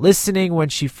not listening when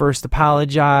she first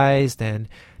apologized, and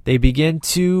they begin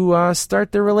to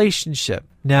start their relationship.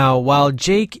 Now, while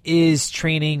Jake is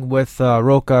training with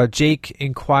Roca, Jake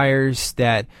inquires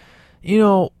that,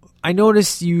 I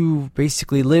noticed you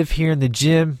basically live here in the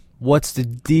gym. What's the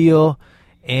deal?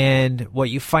 And what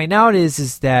you find out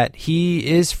is that he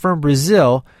is from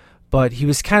Brazil, but he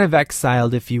was kind of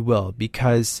exiled, if you will,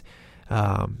 because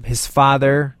his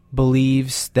father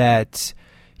believes that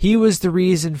he was the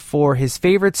reason for his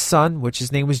favorite son, which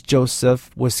his name was Joseph,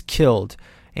 was killed,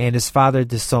 and his father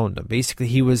disowned him. Basically,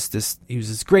 he was this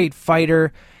great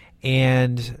fighter,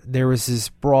 and there was this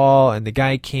brawl, and the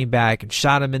guy came back and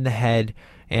shot him in the head,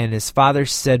 and his father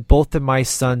said, both of my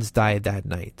sons died that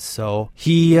night. So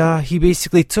he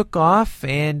basically took off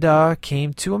and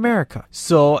came to America.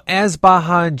 So as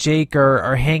Baja and Jake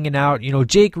are hanging out,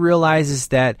 Jake realizes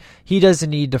that he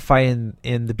doesn't need to fight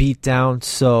in the beatdown,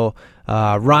 so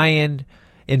Ryan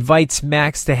invites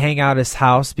Max to hang out at his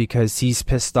house because he's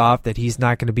pissed off that he's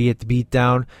not going to be at the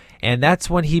beatdown. And that's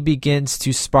when he begins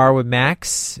to spar with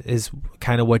Max, is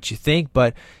kind of what you think.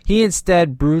 But he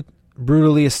instead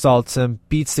brutally assaults him,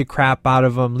 beats the crap out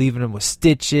of him, leaving him with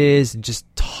stitches and just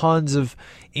tons of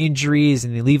injuries.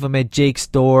 And they leave him at Jake's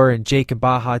door, and Jake and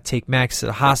Baja take Max to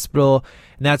the hospital.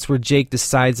 And that's where Jake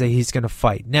decides that he's going to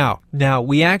fight. Now,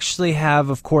 we actually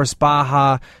have, of course,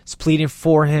 Baja is pleading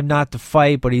for him not to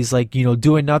fight, but he's like,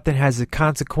 doing nothing has the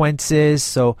consequences.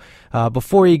 So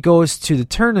before he goes to the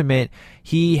tournament,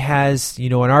 he has,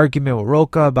 an argument with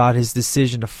Roca about his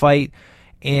decision to fight.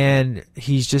 And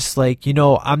he's just like,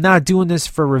 I'm not doing this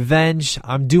for revenge.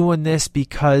 I'm doing this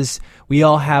because we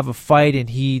all have a fight. And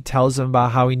he tells him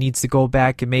about how he needs to go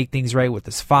back and make things right with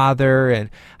his father, and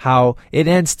how it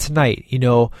ends tonight.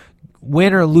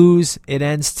 Win or lose, it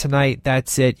ends tonight.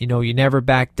 That's it. You never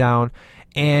back down.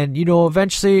 And,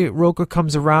 eventually Roca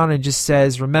comes around and just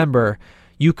says, remember,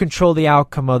 you control the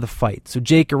outcome of the fight. So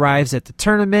Jake arrives at the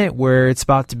tournament where it's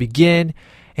about to begin.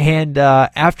 And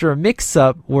after a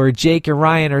mix-up where Jake and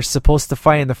Ryan are supposed to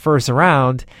fight in the first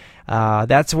round,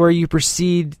 that's where you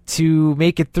proceed to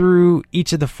make it through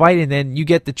each of the fight, and then you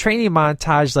get the training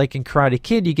montage like in Karate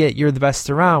Kid. You get You're the Best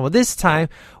Around. Well, this time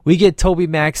we get Toby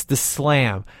Max the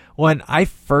Slam. When I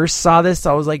first saw this,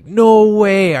 I was like, no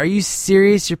way. Are you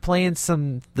serious? You're playing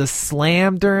the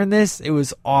Slam during this? It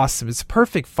was awesome. It's a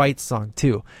perfect fight song,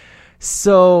 too.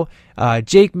 So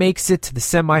Jake makes it to the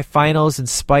semifinals in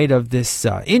spite of this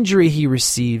injury he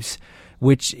receives,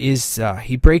 which is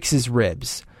he breaks his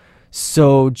ribs.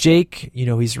 So Jake,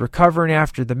 he's recovering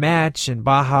after the match, and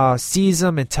Baja sees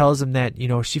him and tells him that,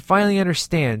 she finally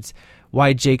understands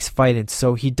why Jake's fighting,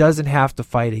 so he doesn't have to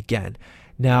fight again.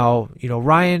 Now,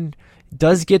 Ryan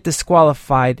does get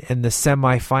disqualified in the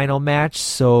semifinal match,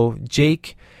 so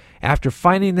Jake, after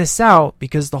finding this out,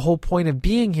 because the whole point of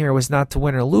being here was not to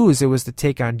win or lose, it was to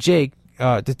take on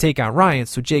Ryan.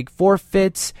 So Jake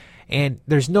forfeits, and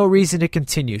there's no reason to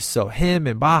continue. So him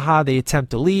and Baja, they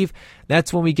attempt to leave.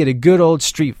 That's when we get a good old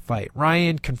street fight.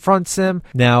 Ryan confronts him.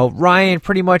 Now, Ryan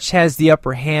pretty much has the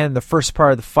upper hand the first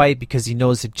part of the fight because he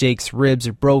knows that Jake's ribs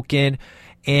are broken.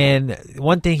 And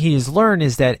one thing he has learned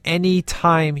is that any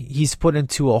time he's put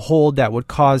into a hold that would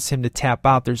cause him to tap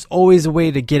out, there's always a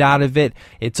way to get out of it.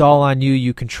 It's all on you.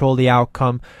 You control the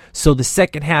outcome. So the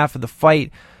second half of the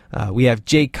fight, we have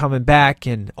Jake coming back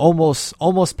and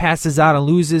almost passes out and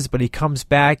loses, but he comes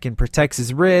back and protects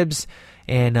his ribs,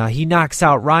 and he knocks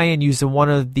out Ryan using one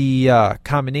of the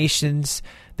combinations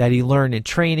that he learned in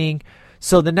training.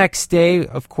 So the next day,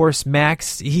 of course,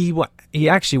 Max, he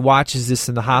actually watches this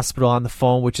in the hospital on the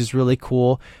phone, which is really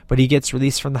cool, but he gets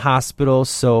released from the hospital.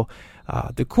 So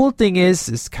the cool thing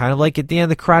is kind of like at the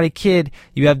end of the Karate Kid,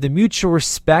 you have the mutual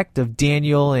respect of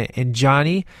Daniel and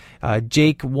Johnny.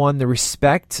 Jake won the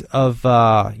respect of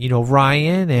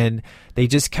Ryan, and they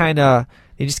just kind of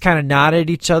nod at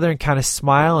each other and kind of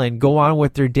smile and go on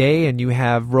with their day. And you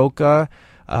have Roca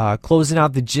closing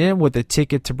out the gym with a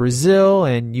ticket to Brazil,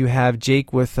 and you have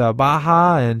Jake with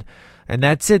Baja, and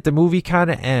that's it. The movie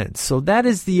kind of ends. So that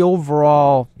is the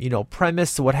overall,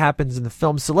 premise of what happens in the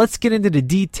film. So let's get into the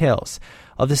details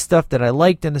of the stuff that I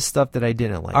liked and the stuff that I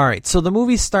didn't like. All right, so the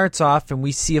movie starts off and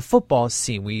we see a football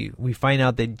scene. We find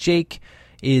out that Jake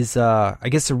is, a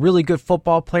really good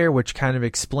football player, which kind of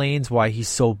explains why he's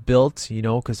so built,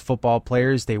 because football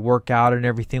players, they work out and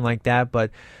everything like that.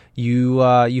 But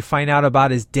you find out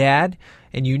about his dad,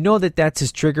 and you know that that's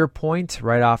his trigger point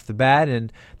right off the bat.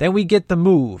 And then we get the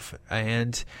move.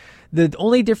 And the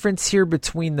only difference here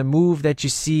between the move that you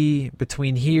see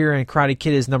between here and Karate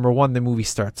Kid is, number one, the movie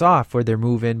starts off where they're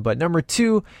moving. But number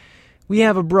two, we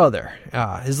have a brother.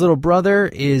 His little brother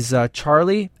is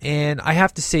Charlie. And I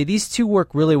have to say, these two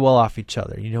work really well off each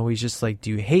other. He's just like, do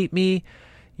you hate me?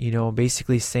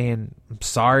 Basically saying, I'm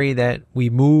sorry that we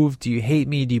moved. Do you hate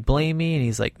me? Do you blame me? And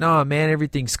he's like, no, man,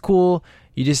 everything's cool.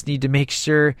 You just need to make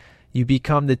sure you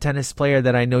become the tennis player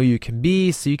that I know you can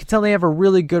be. So you can tell they have a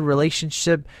really good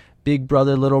relationship, big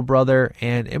brother, little brother.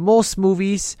 And in most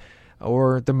movies,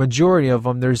 or the majority of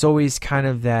them, there's always kind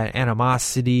of that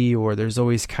animosity, or there's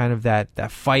always kind of that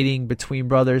fighting between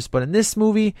brothers. But in this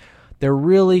movie, they're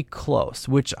really close,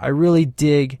 which I really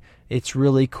dig. It's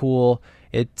really cool.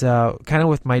 It kind of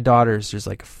with my daughters, there's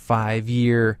like a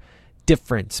 5-year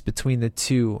difference between the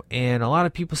two, and a lot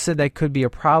of people said that could be a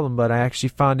problem, but I actually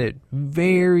found it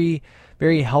very,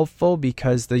 very helpful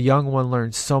because the young one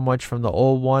learns so much from the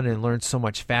old one and learns so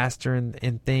much faster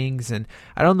in things. And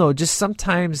I don't know, just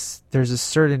sometimes there's a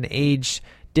certain age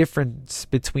difference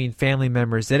between family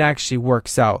members that actually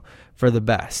works out for the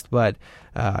best. But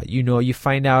you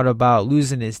find out about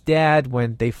losing his dad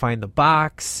when they find the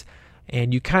box,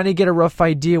 and you kind of get a rough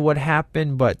idea what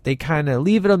happened, but they kind of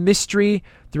leave it a mystery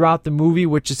throughout the movie,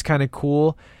 which is kind of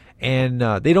cool. And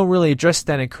they don't really address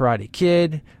that in Karate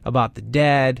Kid about the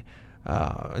dad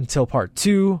until part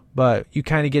 2, but you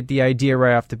kind of get the idea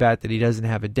right off the bat that he doesn't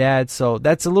have a dad. So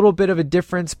that's a little bit of a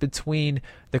difference between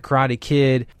the Karate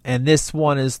Kid and this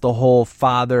one, is the whole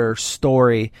father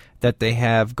story that they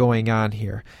have going on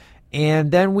here.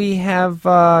 And then we have,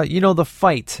 the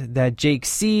fight that Jake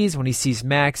sees when he sees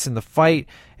Max in the fight.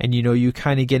 And, you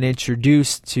kind of get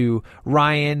introduced to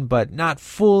Ryan, but not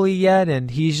fully yet.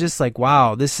 And he's just like,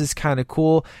 wow, this is kind of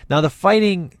cool. Now, the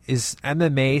fighting is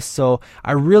MMA, so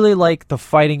I really like the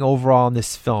fighting overall in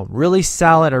this film. Really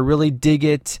solid. I really dig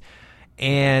it.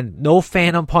 And no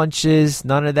phantom punches,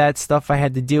 none of that stuff I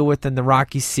had to deal with in the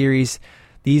Rocky series.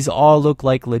 These all look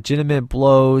like legitimate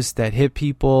blows that hit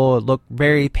people. It look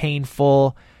very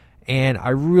painful. And I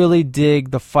really dig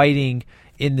the fighting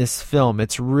in this film.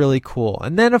 It's really cool.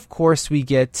 And then, of course, we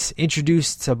get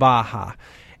introduced to Baja.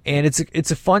 And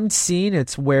it's a fun scene.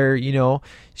 It's where,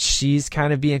 she's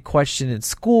kind of being questioned in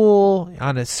school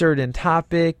on a certain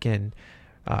topic. And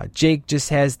Jake just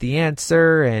has the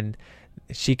answer. And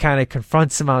she kind of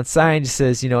confronts him outside and just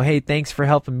says, hey, thanks for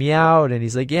helping me out. And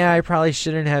he's like, yeah, I probably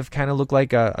shouldn't have kind of looked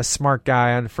like a smart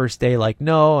guy on the first day, like,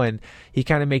 no. And he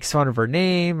kind of makes fun of her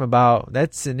name about,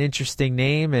 that's an interesting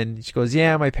name. And she goes,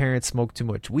 yeah, my parents smoked too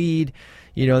much weed,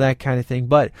 that kind of thing.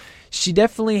 But she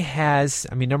definitely has,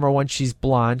 number one, she's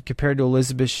blonde compared to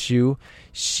Elizabeth Shue.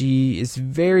 She is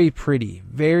very pretty,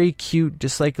 very cute,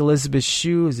 just like Elizabeth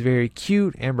Shue is very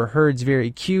cute. Amber Heard's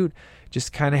very cute.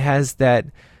 Just kind of has that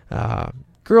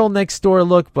girl next door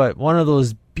look, but one of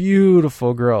those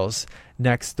beautiful girls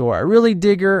next door. I really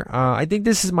dig her. I think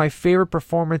this is my favorite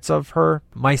performance of her.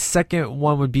 My second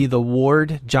one would be The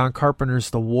Ward, John Carpenter's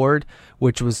The Ward,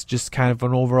 which was just kind of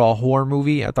an overall horror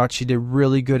movie. I thought she did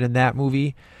really good in that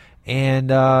movie. And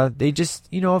they just,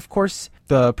 of course,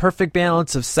 the perfect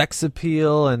balance of sex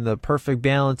appeal and the perfect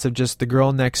balance of just the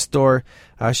girl next door.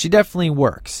 She definitely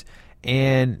works.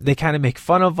 And they kind of make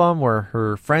fun of them, where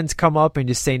her friends come up and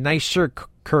just say, nice shirt,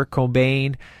 Kurt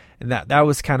Cobain. And that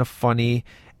was kind of funny.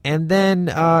 And then,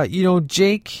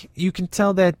 Jake, you can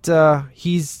tell that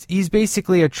he's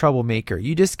basically a troublemaker.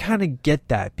 You just kind of get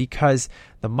that because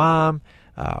the mom,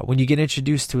 when you get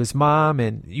introduced to his mom,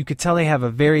 and you could tell they have a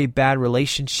very bad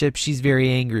relationship. She's very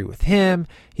angry with him.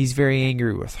 He's very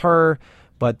angry with her.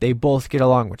 But they both get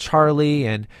along with Charlie.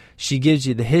 And she gives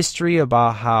you the history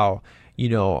about how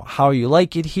you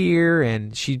like it here,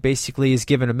 and she basically is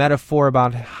given a metaphor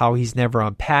about how he's never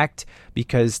unpacked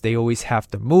because they always have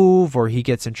to move, or he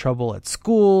gets in trouble at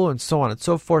school, and so on and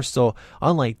so forth. So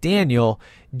unlike Daniel,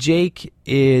 Jake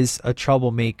is a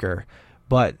troublemaker,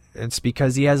 but it's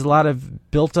because he has a lot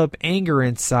of built up anger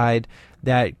inside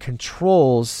that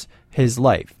controls his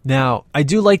life. Now, I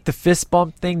do like the fist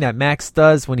bump thing that Max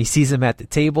does when he sees him at the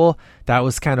table. That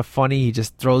was kind of funny. He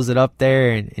just throws it up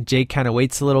there, and Jake kind of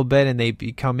waits a little bit, and they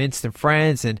become instant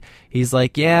friends. And he's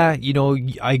like, yeah,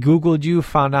 I Googled you,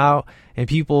 found out, and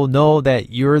people know that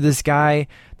you're this guy,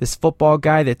 this football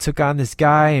guy that took on this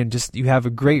guy, and just you have a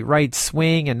great right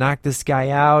swing and knocked this guy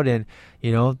out. And,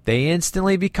 they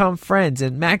instantly become friends.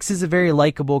 And Max is a very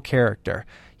likable character.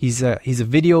 He's a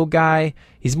video guy.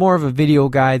 He's more of a video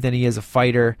guy than he is a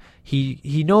fighter.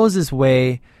 He knows his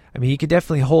way. He could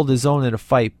definitely hold his own in a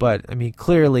fight, but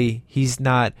clearly he's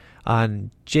not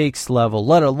on Jake's level,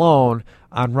 let alone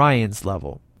on Ryan's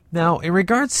level. Now, in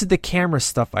regards to the camera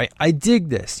stuff, I dig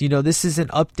this. This is an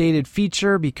updated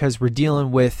feature because we're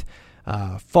dealing with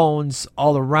phones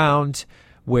all around,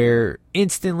 where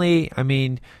instantly,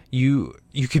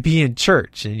 you could be in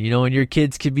church, and and your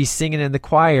kids could be singing in the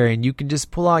choir, and you can just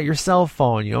pull out your cell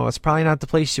phone. It's probably not the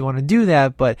place you want to do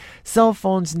that, but cell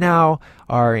phones now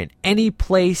are in any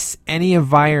place, any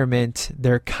environment.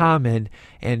 They're common,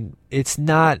 and it's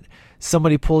not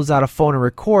somebody pulls out a phone and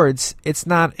records. It's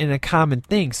not in a common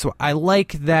thing. So I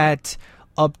like that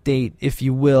update, if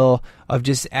you will, of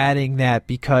just adding that,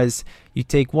 because you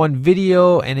take one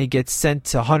video and it gets sent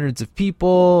to hundreds of people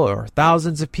or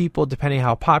thousands of people, depending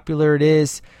how popular it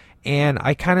is. And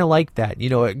I kind of like that.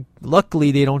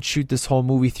 Luckily they don't shoot this whole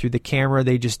movie through the camera.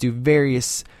 They just do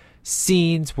various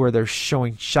scenes where they're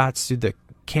showing shots through the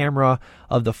camera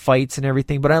of the fights and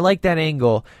everything. But I like that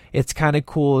angle. It's kind of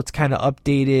cool. It's kind of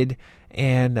updated.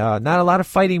 And not a lot of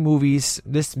fighting movies.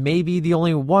 This may be the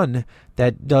only one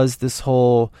that does this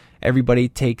whole everybody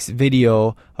takes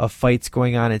video of fights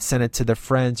going on and send it to their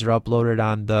friends or upload it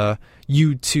on the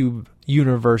YouTube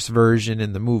universe version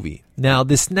in the movie. Now,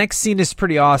 this next scene is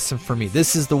pretty awesome for me.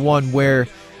 This is the one where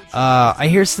I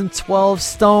hear some 12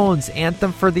 Stones,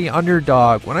 Anthem for the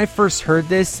Underdog. When I first heard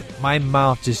this, my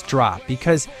mouth just dropped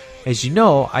because, as you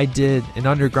know, I did an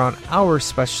Underground Hour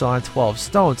special on 12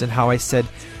 Stones and how I said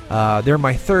they're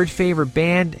my third favorite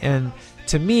band, and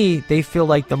to me, they feel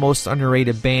like the most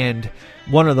underrated band,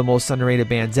 one of the most underrated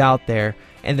bands out there.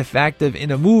 And the fact of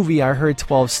in a movie I heard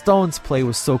 12 Stones play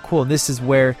was so cool. And this is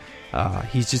where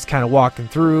he's just kind of walking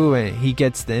through, and he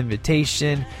gets the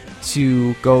invitation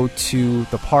to go to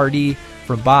the party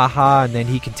from Baja, and then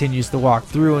he continues to walk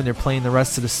through, and they're playing the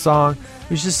rest of the song. It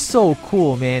was just so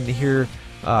cool, man, to hear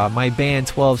my band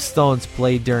 12 Stones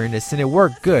play during this, and it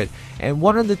worked good. And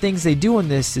one of the things they do in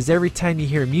this is every time you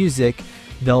hear music,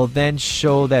 they'll then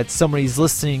show that somebody's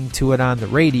listening to it on the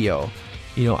radio,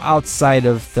 outside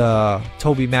of the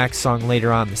Toby Mac song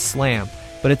later on, the Slam.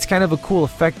 But it's kind of a cool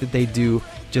effect that they do,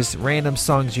 just random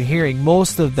songs you're hearing.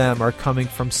 Most of them are coming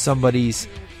from somebody's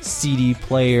CD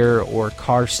player or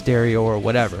car stereo or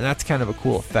whatever, and that's kind of a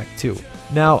cool effect too.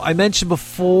 Now, I mentioned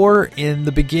before in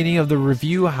the beginning of the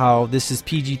review how this is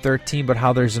PG-13, but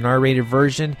how there's an R-rated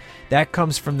version. That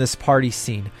comes from this party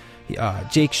scene.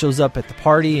 Jake shows up at the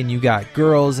party, and you got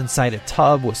girls inside a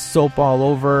tub with soap all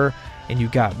over, and you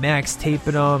got Max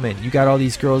taping them, and you got all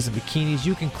these girls in bikinis,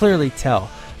 you can clearly tell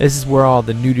this is where all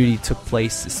the nudity took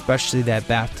place, especially that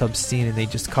bathtub scene, and they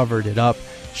just covered it up,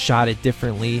 shot it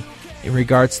differently. In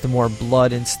regards to more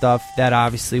blood and stuff, that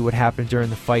obviously would happen during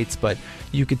the fights, but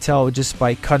you could tell just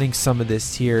by cutting some of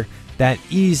this here, that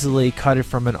easily cut it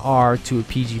from an R to a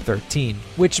PG-13,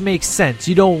 which makes sense.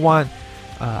 You don't want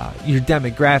your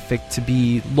demographic to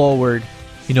be lowered.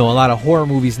 You know, a lot of horror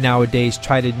movies nowadays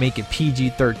try to make it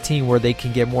PG-13 where they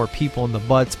can get more people in the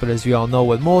butts, but as we all know,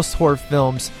 with most horror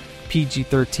films,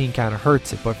 PG-13 kind of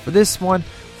hurts it. But for this one,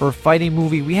 for a fighting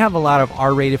movie, we have a lot of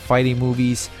R-rated fighting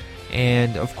movies,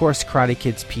 and of course Karate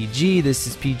Kid's PG, this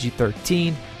is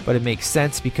PG-13, but it makes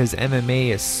sense because MMA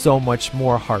is so much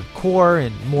more hardcore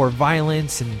and more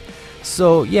violence, and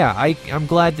so yeah, I'm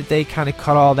glad that they kind of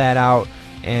cut all that out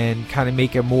and kind of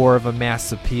make it more of a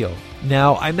mass appeal.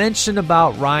 Now, I mentioned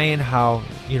about Ryan, how,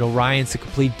 you know, Ryan's a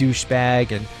complete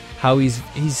douchebag and how he's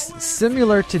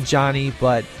similar to Johnny,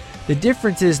 but the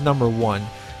difference is, number one,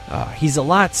 he's a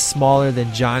lot smaller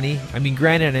than Johnny. I mean,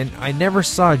 granted, I never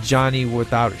saw Johnny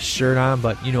without a shirt on,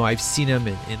 but, you know, I've seen him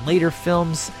in later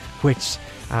films, which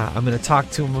I'm going to talk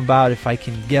to him about if I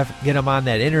can get him on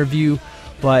that interview.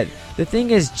 But the thing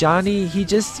is, Johnny, he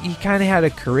kind of had a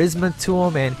charisma to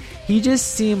him, and he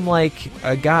just seemed like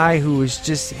a guy who was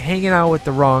just hanging out with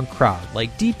the wrong crowd.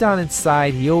 Like, deep down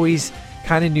inside, he always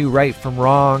kind of knew right from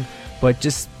wrong, but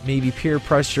just maybe peer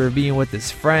pressure of being with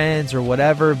his friends or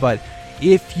whatever. But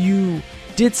if you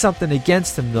did something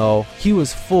against him, though, he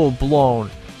was full blown,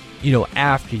 you know,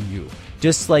 after you.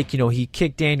 Just like, you know, he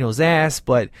kicked Daniel's ass,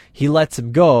 but he lets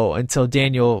him go until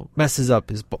Daniel messes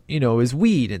up his, you know, his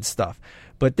weed and stuff.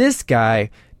 But this guy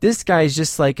is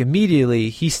just like immediately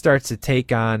he starts to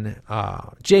take on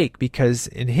Jake, because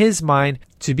in his mind,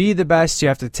 to be the best, you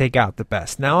have to take out the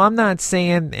best. Now, I'm not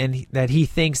saying that he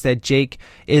thinks that Jake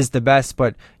is the best,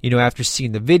 but, you know, after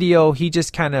seeing the video, he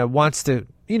just kind of wants to,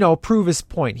 you know, prove his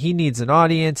point. He needs an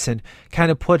audience and kind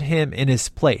of put him in his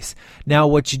place. Now,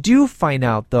 what you do find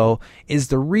out, though, is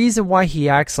the reason why he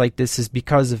acts like this is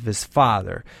because of his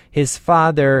father. His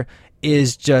father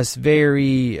is just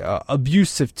very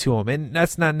abusive to him, and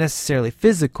that's not necessarily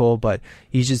physical, but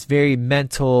he's just very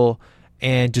mental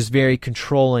and just very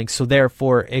controlling, so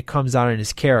therefore it comes out in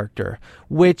his character,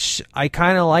 which I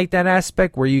kind of like that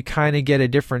aspect where you kind of get a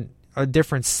different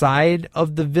side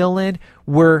of the villain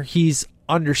where he's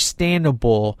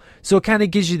understandable, so it kind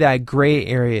of gives you that gray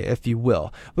area, if you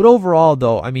will. But overall,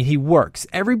 though, I mean, he works.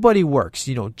 Everybody works.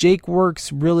 You know, Jake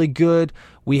works really good.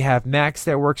 We have Max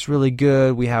that works really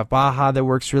good. We have Baja that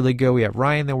works really good. We have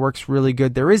Ryan that works really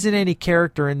good. There isn't any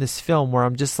character in this film where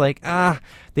I'm just like,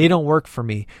 they don't work for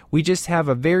me. We just have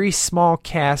a very small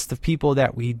cast of people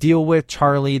that we deal with.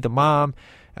 Charlie, the mom.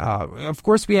 Of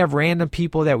course, we have random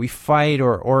people that we fight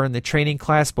or in the training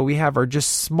class, but we have our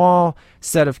just small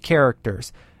set of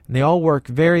characters. And they all work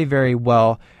very, very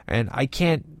well, and I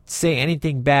can't say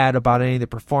anything bad about any of the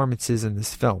performances in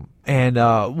this film. And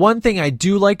one thing I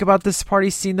do like about this party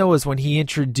scene, though, is when he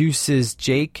introduces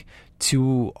Jake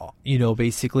to, you know,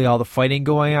 basically all the fighting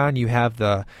going on. You have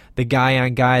the guy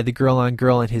on guy, the girl on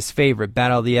girl, and his favorite,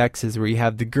 Battle of the Exes, where you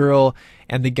have the girl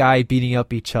and the guy beating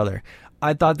up each other.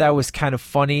 I thought that was kind of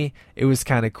funny. It was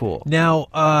kind of cool.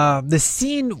 Now, the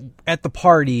scene at the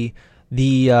party,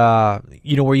 you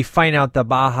know, where you find out that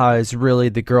Baja is really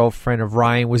the girlfriend of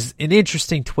Ryan, was an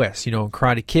interesting twist. You know, in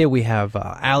Karate Kid, we have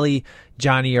Ali,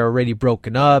 Johnny are already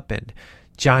broken up, and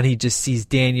Johnny just sees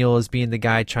Daniel as being the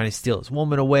guy trying to steal his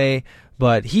woman away.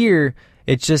 But here,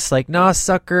 it's just like, nah,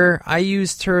 sucker, I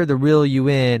used her to reel you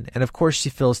in, and of course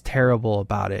she feels terrible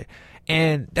about it.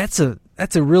 And that's a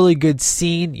really good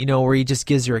scene, you know, where he just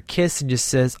gives her a kiss and just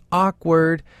says,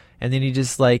 awkward, and then he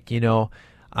just like, you know,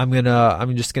 I'm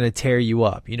just gonna tear you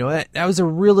up. You know, that was a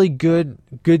really good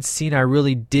scene. I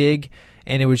really dig,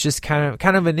 and it was just kind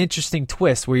of an interesting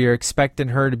twist where you're expecting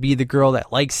her to be the girl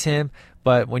that likes him,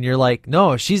 but when you're like,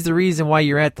 no, she's the reason why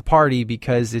you're at the party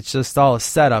because it's just all a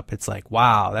setup. It's like,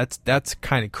 wow, that's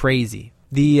kind of crazy.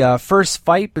 The first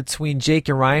fight between Jake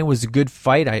and Ryan was a good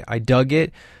fight. I dug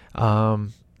it.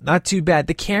 Not too bad.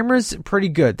 The camera's pretty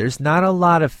good. There's not a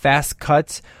lot of fast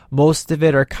cuts. Most of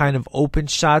it are kind of open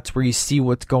shots where you see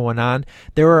what's going on.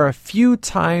 There are a few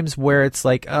times where it's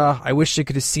like, I wish I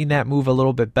could have seen that move a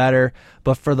little bit better.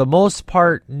 But for the most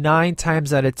part, 9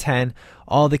 times out of 10,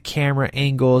 all the camera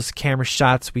angles, camera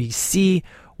shots we see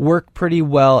work pretty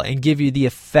well and give you the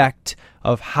effect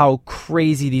of how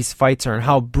crazy these fights are and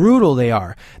how brutal they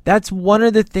are. That's one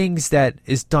of the things that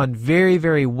is done very,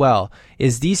 very well,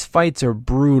 is these fights are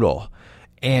brutal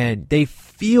and they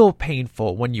feel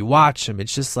painful when you watch them.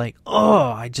 It's just like,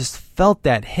 oh, I just felt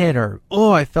that hit, or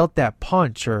oh, I felt that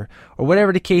punch, or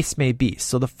whatever the case may be.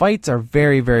 So the fights are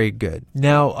very, very good.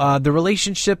 Now, the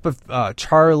relationship of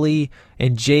Charlie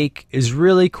and Jake is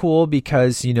really cool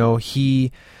because, you know,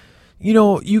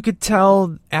 you could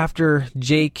tell after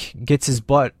Jake gets his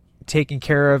butt taken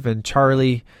care of and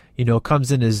Charlie, you know,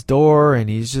 comes in his door and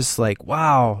he's just like,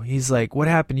 wow. He's like, what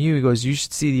happened to you? He goes, you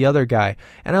should see the other guy.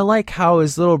 And I like how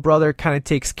his little brother kind of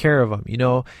takes care of him. You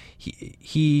know,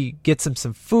 he gets him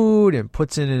some food and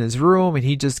puts it in his room, and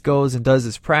he just goes and does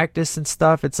his practice and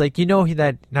stuff. It's like, you know,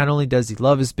 that not only does he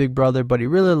love his big brother, but he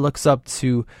really looks up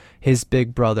to his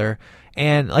big brother.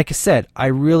 And like I said, I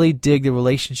really dig the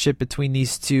relationship between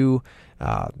these two.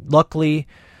 Luckily,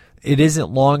 it isn't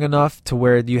long enough to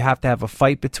where you have to have a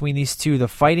fight between these two. The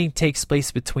fighting takes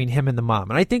place between him and the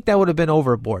mom. And I think that would have been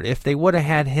overboard. If they would have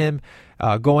had him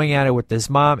going at it with his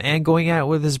mom and going at it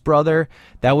with his brother,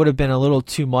 that would have been a little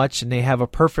too much. And they have a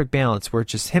perfect balance where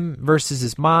it's just him versus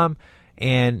his mom,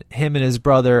 and him and his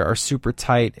brother are super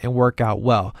tight and work out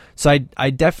well. So I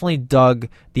definitely dug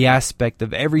the aspect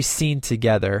of every scene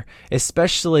together,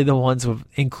 especially the ones with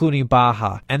including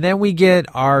Baja. And then we get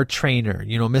our trainer,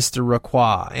 you know, Mr.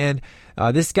 Requa. And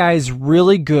this guy is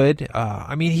really good.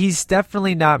 I mean, he's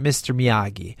definitely not Mr.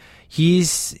 Miyagi.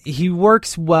 He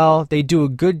works well. They do a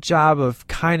good job of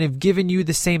kind of giving you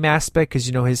the same aspect because,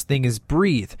 you know, his thing is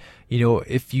breathe. You know,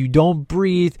 if you don't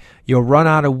breathe, you'll run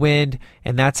out of wind,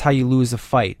 and that's how you lose a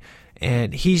fight.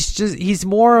 And he's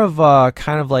more of a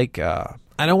kind of like,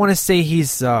 I don't want to say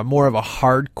he's more of a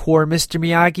hardcore Mr.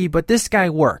 Miyagi, but this guy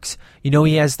works. You know,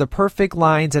 he has the perfect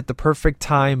lines at the perfect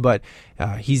time, but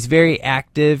he's very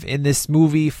active in this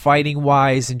movie,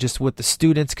 fighting-wise, and just with the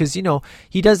students, because, you know,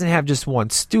 he doesn't have just one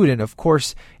student. Of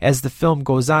course, as the film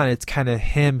goes on, it's kind of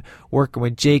him working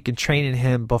with Jake and training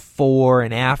him before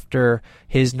and after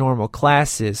his normal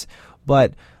classes.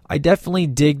 But I definitely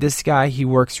dig this guy. He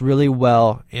works really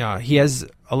well. You know, he has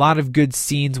a lot of good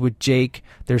scenes with Jake.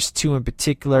 There's two in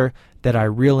particular that I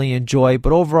really enjoy.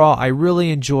 But overall, I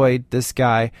really enjoyed this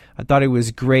guy. I thought he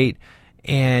was great.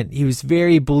 And he was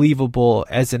very believable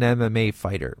as an MMA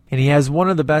fighter. And he has one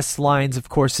of the best lines. Of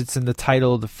course, it's in the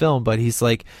title of the film, but he's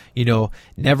like, you know,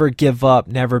 never give up,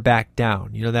 never back down.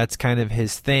 You know, that's kind of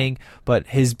his thing. But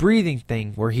his breathing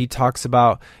thing, where he talks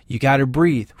about, you got to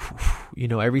breathe. You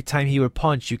know, every time he would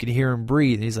punch, you could hear him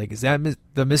breathe. And he's like, is that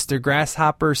the Mr.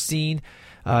 Grasshopper scene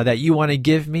that you want to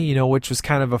give me? You know, which was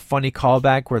kind of a funny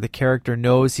callback where the character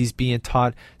knows he's being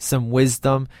taught some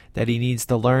wisdom that he needs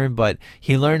to learn, but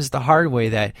he learns the hard way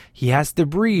that he has to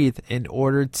breathe in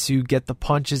order to get the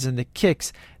punches and the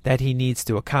kicks that he needs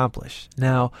to accomplish.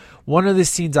 Now, one of the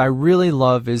scenes I really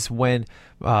love is when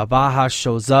Baja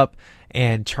shows up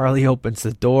and Charlie opens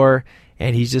the door,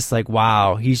 and he's just like,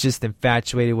 wow, he's just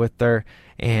infatuated with her.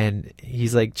 And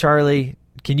he's like, Charlie,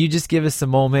 can you just give us a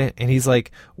moment? And he's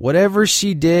like, whatever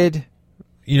she did,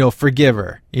 you know, forgive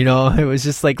her. You know, it was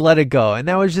just like, let it go. And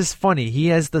that was just funny. He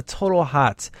has the total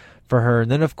hots for her.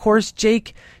 And then, of course,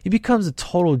 Jake, he becomes a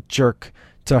total jerk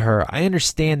to her. I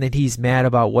understand that he's mad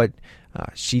about what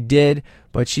she did,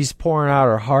 but she's pouring out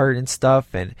her heart and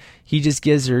stuff, and he just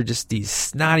gives her just these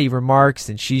snotty remarks,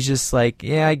 and she's just like,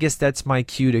 yeah, I guess that's my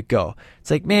cue to go.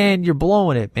 It's like, man, you're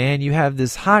blowing it, man. You have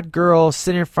this hot girl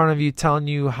sitting in front of you telling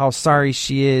you how sorry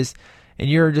she is, and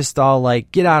you're just all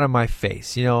like, get out of my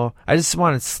face. You know, I just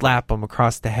want to slap him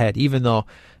across the head, even though,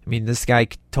 I mean, this guy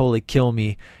could totally kill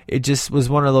me. It just was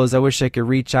one of those, I wish I could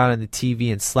reach out on the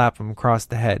TV and slap him across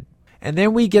the head. And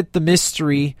then we get the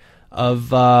mystery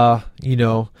of, you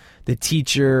know, the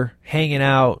teacher hanging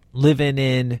out, living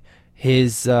in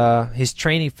his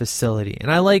training facility. And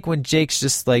I like when Jake's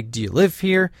just like, do you live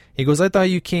here? He goes, I thought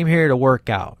you came here to work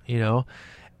out, you know.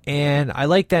 And I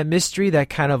like that mystery that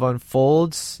kind of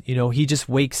unfolds. You know, he just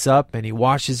wakes up and he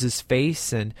washes his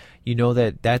face, and you know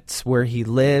that that's where he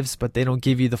lives, but they don't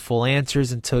give you the full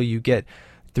answers until you get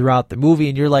throughout the movie,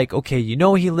 and you're like, okay, you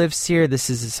know he lives here, this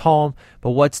is his home,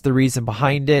 but what's the reason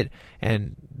behind it?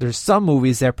 And there's some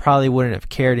movies that probably wouldn't have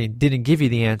cared and didn't give you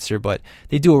the answer, but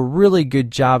they do a really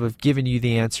good job of giving you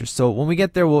the answer. So when we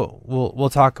get there, we'll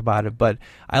talk about it. But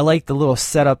I like the little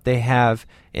setup they have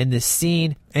in this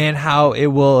scene and how it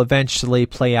will eventually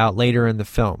play out later in the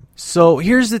film. So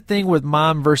here's the thing with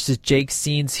Mom versus Jake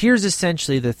scenes. Here's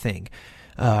essentially the thing.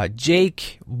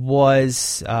 Jake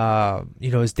was,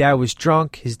 his dad was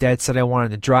drunk. His dad said, I wanted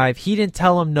to drive. He didn't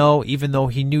tell him no, even though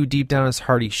he knew deep down in his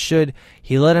heart he should.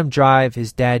 He let him drive.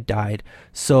 His dad died.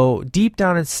 So deep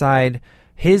down inside,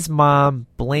 his mom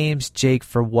blames Jake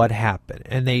for what happened.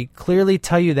 And they clearly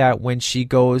tell you that when she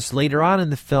goes later on in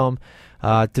the film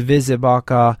to visit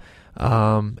Baca.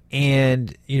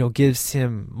 and gives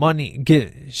him money.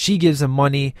 She gives him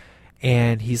money,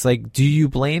 and he's like, do you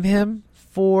blame him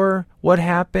for what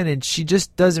happened? And she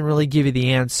just doesn't really give you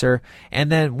the answer.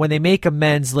 And then when they make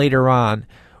amends later on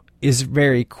is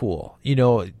very cool.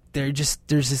 There's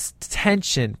this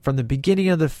tension from the beginning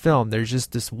of the film. There's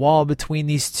just this wall between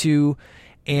these two,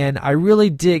 and I really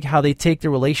dig how they take the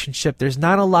relationship. There's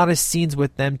not a lot of scenes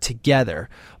with them together,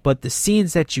 but the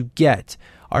scenes that you get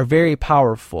are very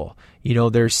powerful.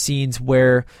 There's scenes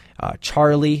where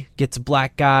Charlie gets a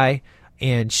black guy,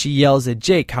 and she yells at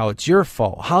Jake how it's your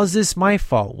fault. How's this my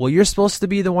fault? Well, you're supposed to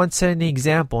be the one setting the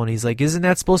example. And he's like, isn't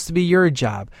that supposed to be your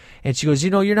job? And she goes,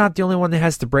 you're not the only one that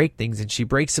has to break things. And she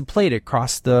breaks a plate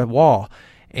across the wall.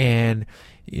 And,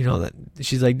 that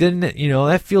she's like, didn't it,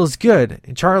 that feels good.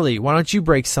 And Charlie, why don't you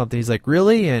break something? He's like,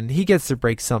 really? And he gets to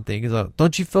break something. He goes,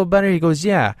 don't you feel better? He goes,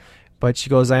 yeah. But she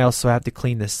goes, I also have to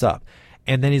clean this up.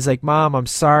 And then he's like, Mom, I'm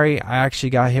sorry. I actually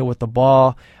got hit with the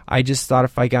ball. I just thought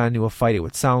if I got into a fight, it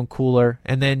would sound cooler.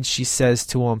 And then she says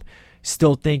to him,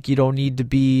 still think you don't need to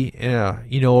be, a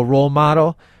role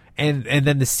model? And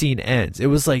then the scene ends. It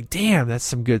was like, damn, that's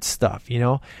some good stuff,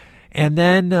 And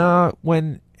then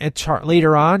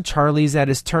later on, Charlie's at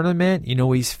his tournament,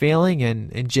 he's failing,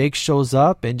 and Jake shows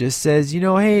up and just says,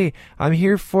 hey, I'm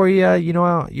here for you.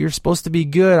 You're supposed to be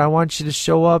good. I want you to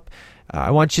show up. I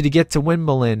want you to get to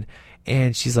Wimbledon.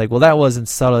 And she's like, well, that wasn't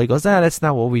subtle. He goes, that's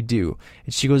not what we do.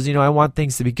 And she goes, I want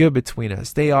things to be good between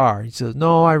us. They are. He says,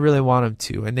 no, I really want them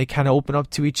to. And they kind of open up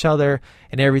to each other,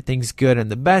 and everything's good.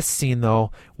 And the best scene, though,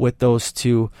 with those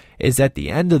two is at the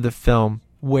end of the film,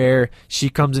 where she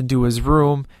comes into his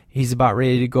room. He's about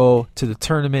ready to go to the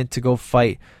tournament to go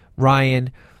fight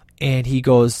Ryan. And he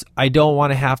goes, I don't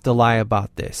want to have to lie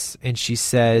about this. And she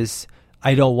says,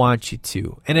 I don't want you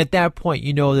to. And at that point,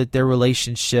 that their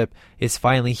relationship is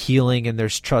finally healing, and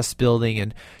there's trust building,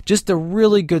 and just the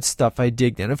really good stuff I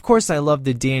digged. And of course, I love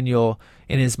the Daniel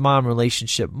and his mom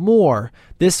relationship more.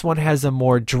 This one has a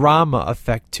more drama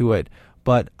effect to it,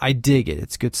 but I dig it.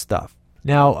 It's good stuff.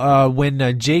 Now,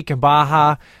 when Jake and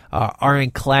Baja are in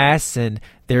class and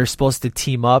they're supposed to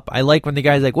team up, I like when the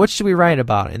guy's like, what should we write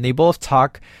about? And they both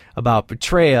talk about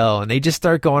betrayal, and they just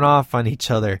start going off on each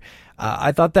other.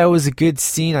 I thought that was a good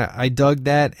scene. I dug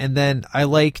that. And then I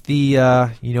like the,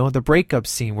 the breakup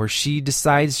scene where she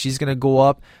decides she's going to go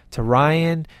up to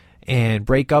Ryan and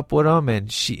break up with him.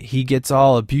 And he gets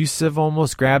all abusive,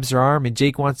 almost grabs her arm, and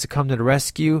Jake wants to come to the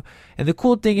rescue. And the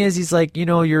cool thing is he's like,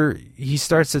 he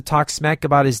starts to talk smack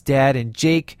about his dad, and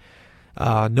Jake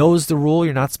knows the rule.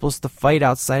 You're not supposed to fight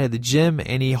outside of the gym,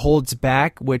 and he holds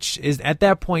back, which is at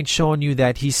that point showing you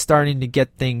that he's starting to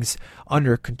get things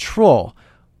under control.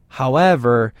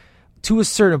 However, to a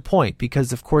certain point,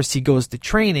 because of course he goes to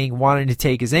training wanting to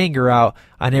take his anger out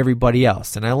on everybody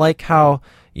else. And I like how,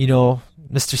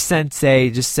 Mr. Sensei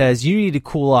just says, you need to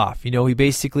cool off. He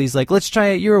basically is like, let's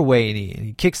try it your way. And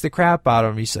he kicks the crap out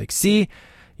of him. He's like, see,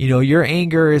 your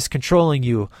anger is controlling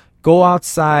you. Go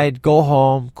outside, go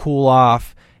home, cool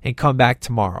off, and come back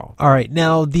tomorrow. All right,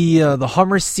 now the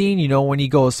Hummer scene, when he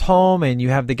goes home and you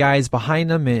have the guys behind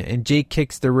him and Jake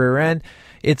kicks the rear end.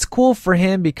 It's cool for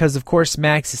him because, of course,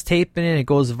 Max is taping it. It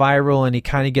goes viral, and he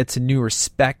kind of gets a new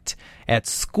respect at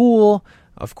school.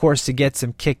 Of course, it gets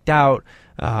him kicked out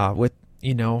at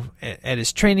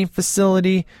his training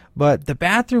facility. But the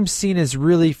bathroom scene is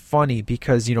really funny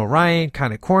because, Ryan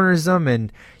kind of corners him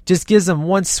and just gives him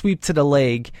one sweep to the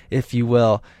leg, if you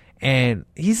will. And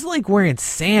he's like wearing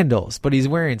sandals, but he's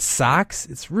wearing socks.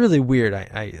 It's really weird.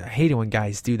 I hate it when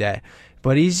guys do that.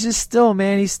 But he's just still,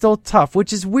 man, he's still tough,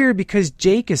 which is weird because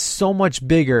Jake is so much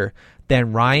bigger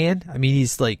than Ryan. I mean,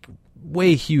 he's like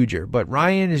way huger, but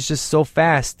Ryan is just so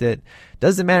fast that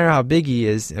doesn't matter how big he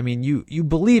is. I mean, you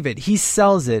believe it. He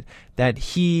sells it that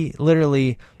he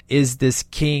literally is this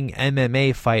king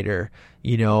MMA fighter,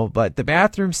 but the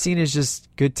bathroom scene is just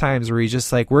good times where he's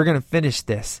just like, we're going to finish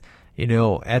this,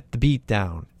 at the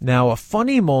beatdown. Now, a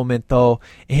funny moment, though,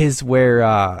 is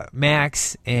where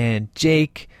Max and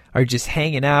Jake are just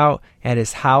hanging out at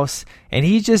his house, and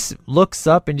he just looks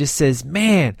up and just says,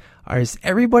 man, does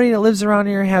everybody that lives around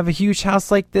here have a huge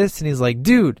house like this? And he's like,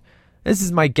 dude, this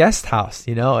is my guest house.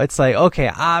 It's like,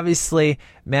 okay, obviously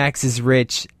Max is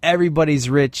rich, everybody's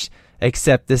rich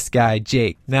except this guy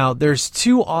Jake. Now there's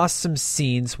two awesome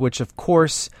scenes which of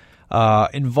course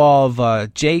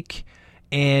involve Jake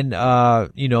and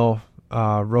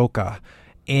Roca.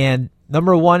 And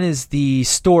number one is the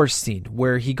store scene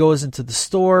where he goes into the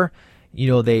store.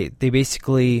 They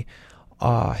basically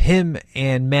him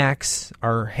and Max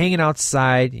are hanging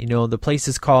outside. The place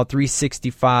is called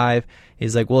 365.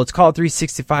 He's like, well, it's called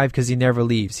 365 because he never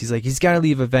leaves. He's like, he's got to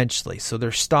leave eventually. So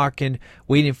they're stalking,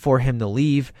 waiting for him to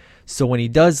leave. So when he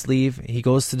does leave, he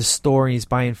goes to the store and he's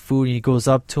buying food, and he goes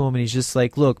up to him and he's just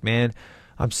like, look, man,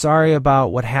 I'm sorry about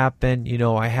what happened.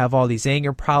 I have all these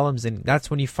anger problems. And that's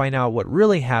when you find out what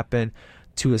really happened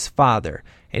to his father.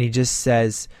 And he just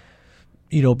says,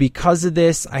 because of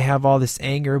this, I have all this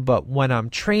anger, but when I'm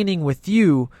training with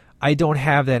you, I don't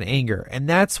have that anger. And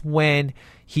that's when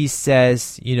he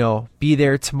says, be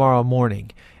there tomorrow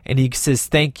morning. And he says,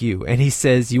 thank you. And he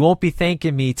says, you won't be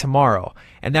thanking me tomorrow.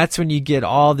 And that's when you get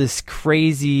all this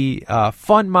crazy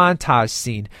fun montage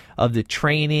scene of the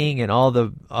training and all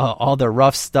the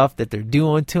rough stuff that they're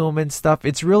doing to him and stuff.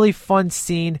 It's really fun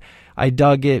scene. I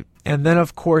dug it. And then,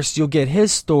 of course, you'll get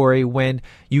his story when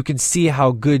you can see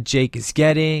how good Jake is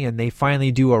getting, and they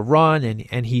finally do a run,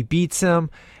 and he beats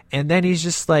him. And then he's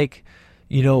just like,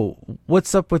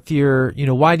 what's up with your,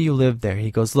 why do you live there? He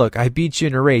goes, look, I beat you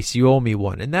in a race. You owe me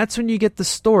one. And that's when you get the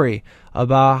story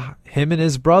about him and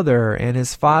his brother and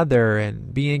his father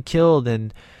and being killed.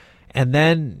 And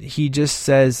then he just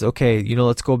says, okay,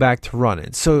 let's go back to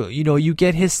running. So, you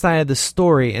get his side of the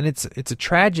story, and it's a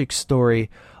tragic story,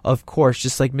 of course,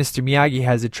 just like Mr. Miyagi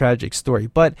has a tragic story.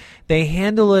 But they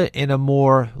handle it in a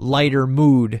more lighter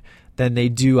mood than they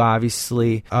do,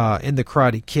 obviously, in The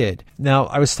Karate Kid. Now,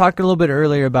 I was talking a little bit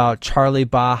earlier about Charlie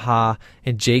Baja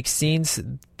and Jake scenes.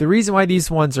 The reason why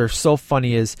these ones are so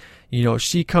funny is,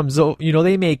 she comes over,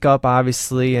 they make up,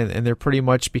 obviously, and they're pretty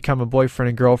much become a boyfriend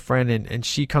and girlfriend, and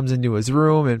she comes into his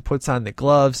room and puts on the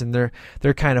gloves, and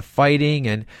they're kind of fighting,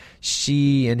 and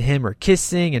she and him are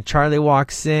kissing, and Charlie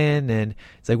walks in, and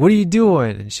it's like, what are you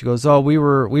doing? And she goes, oh, we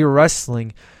were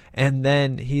wrestling. And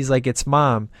then he's like, it's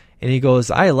Mom. And he goes,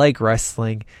 I like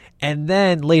wrestling. And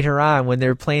then later on, when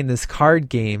they're playing this card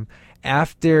game,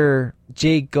 after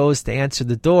Jake goes to answer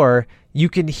the door, you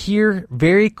can hear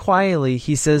very quietly,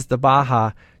 he says to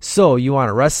Baja, so you want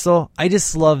to wrestle? I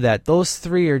just love that. Those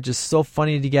three are just so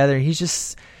funny together.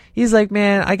 He's like,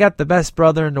 man, I got the best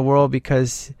brother in the world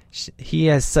because he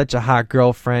has such a hot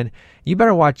girlfriend. You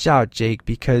better watch out, Jake,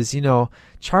 because,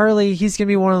 Charlie, he's going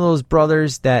to be one of those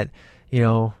brothers that,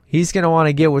 he's going to want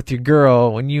to get with your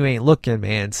girl when you ain't looking,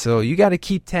 man. So you got to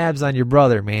keep tabs on your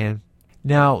brother, man.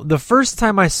 Now, the first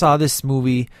time I saw this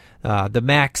movie, the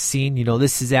Max scene,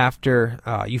 this is after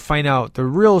you find out the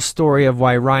real story of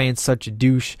why Ryan's such a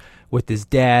douche with his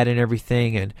dad and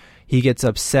everything, and he gets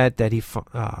upset that he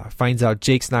finds out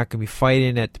Jake's not going to be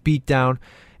fighting at the beatdown,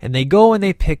 and they go and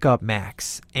they pick up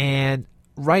Max. And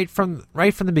right from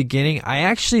the beginning, I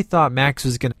actually thought Max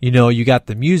was gonna, you got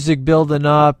the music building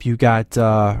up, you got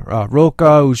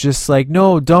Roca who's just like,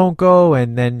 no, don't go,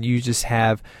 and then you just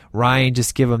have Ryan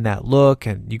just give him that look,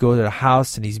 and you go to the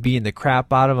house and he's beating the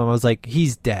crap out of him. I was like,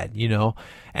 he's dead,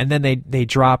 and then they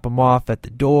drop him off at the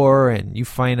door, and you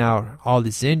find out all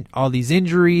these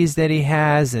injuries that he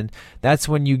has, and that's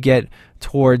when you get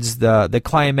towards the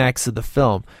climax of the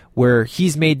film, where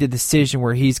he's made the decision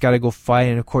where he's got to go fight.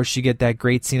 And of course you get that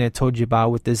great scene I told you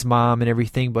about with his mom and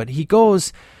everything, but he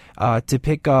goes to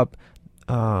pick up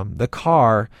the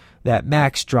car that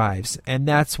Max drives, and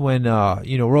that's when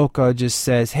Roca just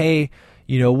says, hey,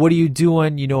 what are you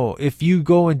doing? If you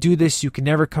go and do this, you can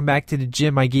never come back to the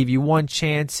gym. I gave you one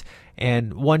chance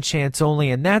and one chance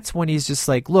only. And that's when he's just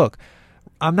like, look,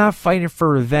 I'm not fighting for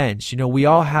revenge. We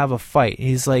all have a fight. And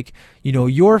he's like,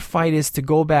 your fight is to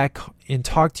go back and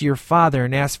talk to your father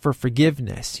and ask for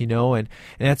forgiveness, and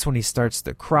that's when he starts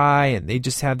to cry, and they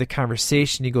just have the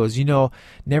conversation. He goes,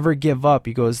 never give up.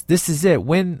 He goes, this is it.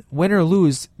 Win or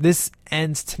lose, this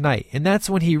ends tonight. And that's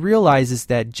when he realizes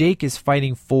that Jake is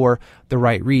fighting for the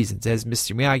right reasons. As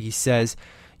Mr. Miyagi says,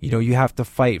 you have to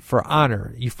fight for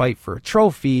honor. You fight for a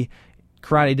trophy.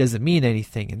 Karate doesn't mean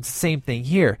anything. And it's the same thing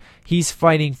here. He's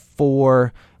fighting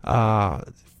for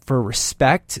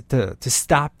respect, to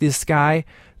stop this guy,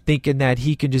 thinking that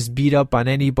he can just beat up on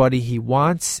anybody he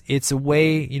wants. It's a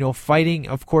way, fighting,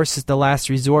 of course, is the last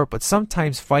resort, but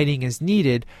sometimes fighting is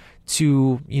needed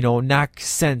to, knock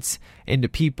sense into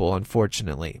people,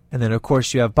 unfortunately. And then, of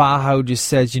course, you have Baja, who just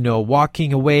says,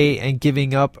 walking away and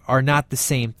giving up are not the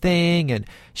same thing, and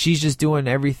she's just doing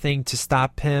everything to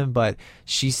stop him, but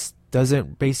she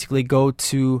doesn't basically go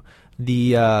to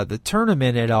the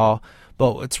tournament at all.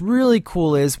 But what's really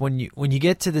cool is when you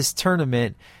get to this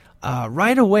tournament,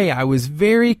 right away I was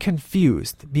very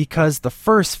confused, because the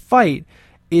first fight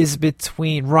is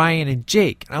between Ryan and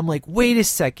Jake. And I'm like, wait a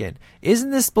second, isn't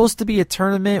this supposed to be a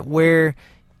tournament where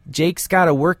Jake's got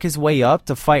to work his way up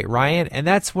to fight Ryan, and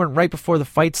that's when right before the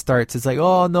fight starts, it's like,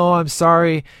 oh no, I'm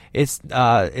sorry, it's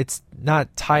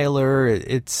not Tyler,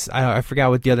 it's I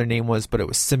forgot what the other name was, but it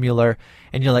was similar,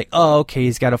 and you're like, oh okay,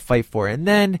 he's got to fight for it, and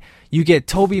then you get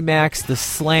Toby Mac's The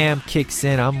Slam kicks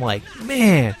in. I'm like,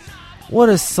 man, what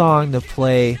a song to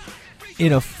play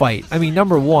in a fight. I mean,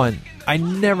 number one, I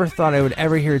never thought I would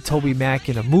ever hear Toby Mac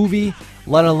in a movie,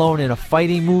 let alone in a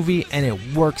fighting movie, and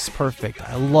it works perfect.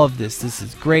 I love this. This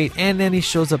is great. And then he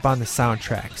shows up on the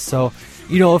soundtrack. So,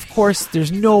 of course,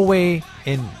 there's no way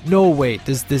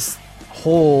does this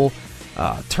whole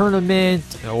tournament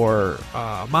or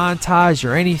montage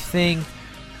or anything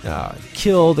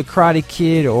kill the Karate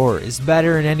Kid or is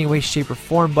better in any way, shape, or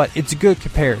form, but it's a good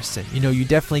comparison. You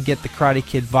definitely get the Karate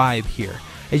Kid vibe here.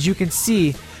 As you can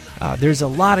see, there's a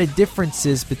lot of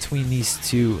differences between these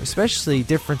two, especially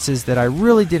differences that I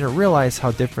really didn't realize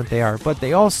how different they are, but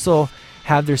they also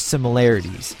have their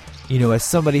similarities. As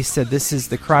somebody said, this is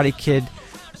the Karate Kid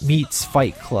meets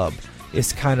Fight Club.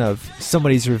 Is kind of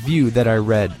somebody's review that I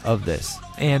read of this.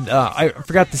 And I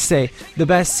forgot to say, the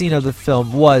best scene of the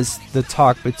film was the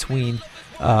talk between,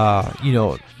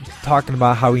 talking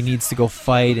about how he needs to go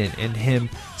fight and him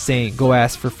saying, go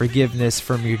ask for forgiveness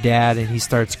from your dad, and he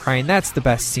starts crying. That's the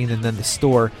best scene, and then the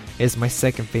store is my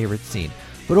second favorite scene.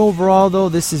 But overall, though,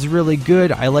 this is really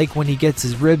good. I like when he gets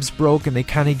his ribs broken. They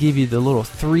kind of give you the little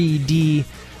 3D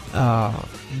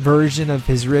version of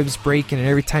his ribs breaking, and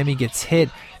every time he gets hit,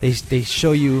 they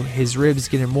show you his ribs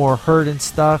getting more hurt and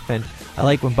stuff. And I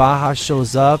like when Baja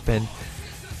shows up and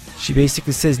she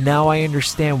basically says, now I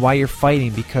understand why you're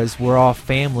fighting, because we're all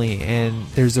family and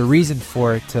there's a reason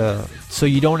for it, so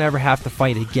you don't ever have to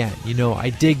fight again.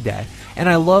 I dig that. And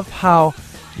I love how,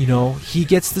 he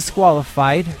gets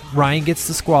disqualified. Ryan gets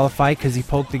disqualified because he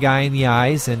poked the guy in the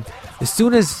eyes, and as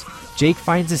soon as Jake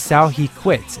finds this out, he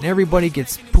quits, and everybody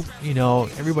gets,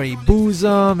 everybody boos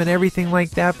him and everything like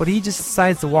that, but he just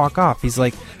decides to walk off. He's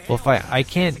like, well, if I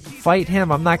can't fight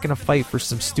him, I'm not going to fight for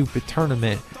some stupid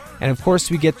tournament. And of course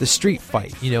we get the street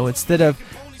fight, instead of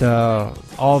the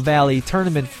All Valley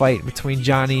tournament fight between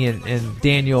Johnny and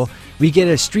Daniel, we get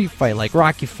a street fight like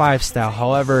Rocky V style.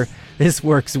 However, this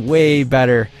works way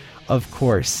better, of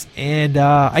course. And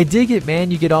I dig it,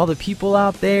 man. You get all the people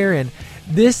out there, and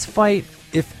this fight,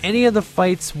 if any of the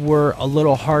fights were a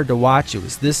little hard to watch, it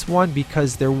was this one,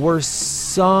 because there were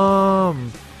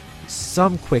some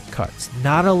quick cuts.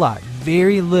 Not a lot,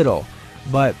 very little.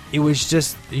 But it was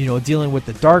just, dealing with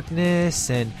the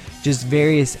darkness and just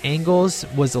various angles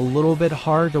was a little bit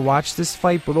hard to watch this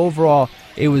fight, but overall,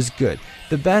 it was good.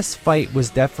 The best fight was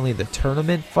definitely the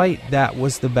tournament fight. That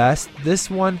was the best.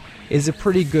 This one is a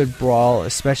pretty good brawl,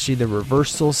 especially the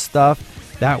reversal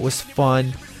stuff. That was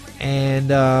fun. And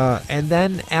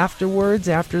then afterwards,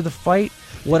 after the fight,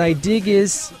 what I dig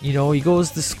is, he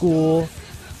goes to school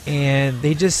and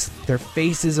their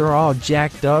faces are all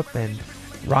jacked up, and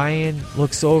Ryan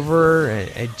looks over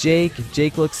at Jake, and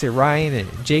Jake looks at Ryan,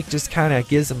 and Jake just kind of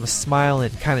gives him a smile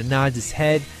and kind of nods his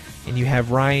head, and you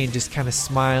have Ryan just kind of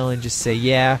smile and just say,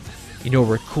 yeah,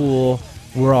 we're cool,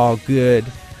 we're all good.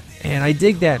 And I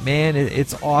dig that, man.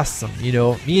 It's awesome.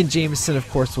 Me and Jameson, of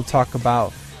course, will talk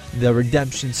about the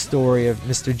redemption story of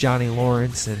Mr. Johnny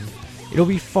Lawrence, and it'll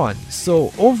be fun.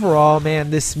 So overall,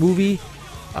 man, this movie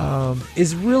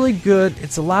is really good.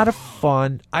 It's a lot of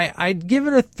fun. I'd give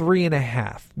it a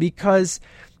 3.5 because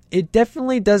it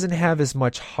definitely doesn't have as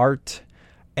much heart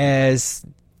as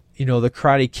the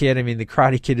Karate Kid. I mean, the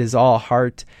Karate Kid is all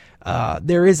heart.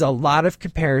 There is a lot of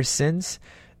comparisons.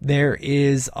 There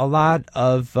is a lot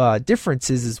of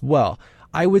differences as well.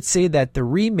 I would say that the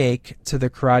remake to the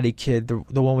Karate Kid,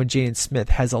 the one with Jaden Smith,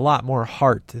 has a lot more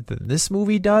heart than this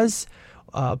movie does.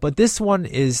 But this one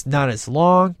is not as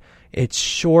long. It's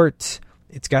short.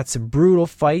 It's got some brutal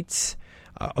fights.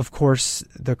 Of course,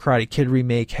 the Karate Kid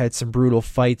remake had some brutal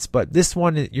fights, but this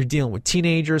one, you're dealing with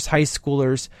teenagers, high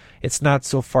schoolers. It's not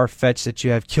so far-fetched that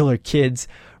you have killer kids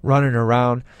running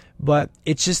around, but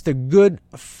it's just a good,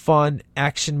 fun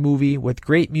action movie with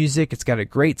great music. It's got a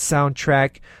great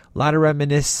soundtrack, a lot of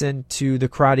reminiscent to the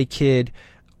Karate Kid,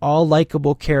 all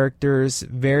likable characters,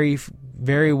 very,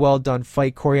 very well done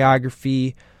fight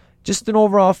choreography. Just an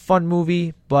overall fun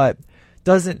movie, but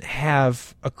doesn't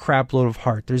have a crap load of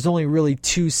heart. There's only really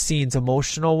 2 scenes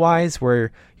emotional-wise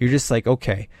where you're just like,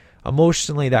 okay,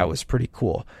 emotionally that was pretty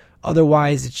cool.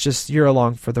 Otherwise, it's just you're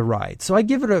along for the ride. So I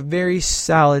give it a very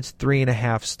solid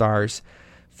 3.5 stars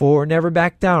for Never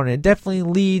Back Down. And it definitely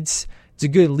leads, it's a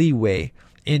good leeway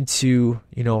into,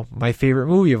 my favorite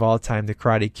movie of all time, The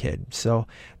Karate Kid. So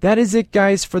that is it,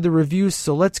 guys, for the review.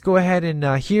 So let's go ahead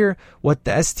and hear what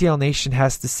the STL Nation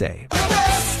has to say. All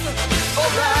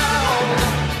right.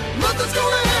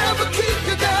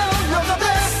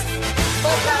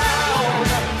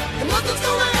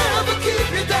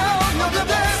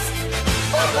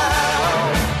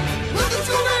 around. Nothing's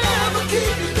gonna ever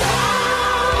keep you down.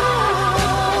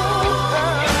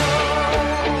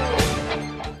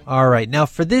 All right, now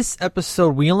for this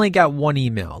episode, we only got one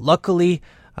email. Luckily,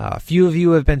 a few of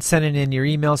you have been sending in your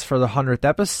emails for the 100th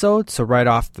episode, so right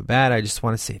off the bat, I just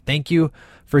want to say thank you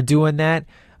for doing that.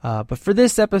 But for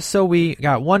this episode, we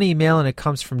got one email, and it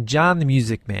comes from John the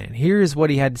Music Man. Here's what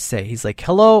he had to say. He's like,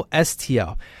 "Hello,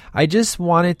 STL. I just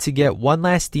wanted to get one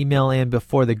last email in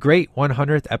before the great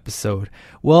 100th episode.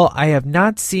 Well, I have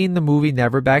not seen the movie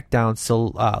Never Back Down,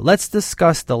 so let's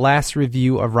discuss the last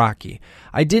review of Rocky.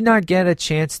 I did not get a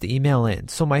chance to email in,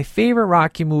 so my favorite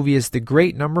Rocky movie is The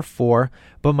Great number 4,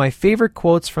 but my favorite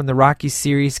quotes from the Rocky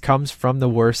series comes from the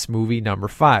worst movie number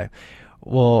 5.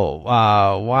 Well,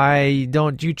 why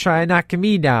don't you try knocking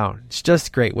me down? It's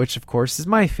just great, which of course is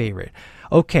my favorite.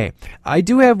 Okay, I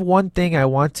do have one thing I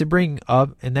want to bring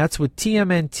up, and that's with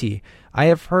TMNT. I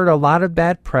have heard a lot of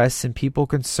bad press and people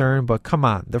concerned, but come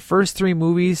on, the first 3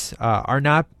 movies are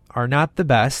not the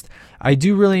best. I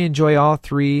do really enjoy all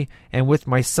 3, and with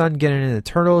my son getting into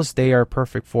Turtles, they are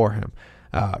perfect for him.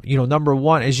 Number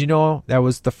 1, as you know, that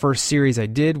was the first series I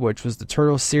did, which was the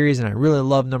Turtles series, and I really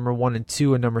loved number 1 and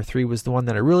 2, and number 3 was the one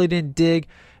that I really didn't dig.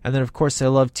 And then, of course, I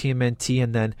love TMNT,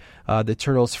 and then the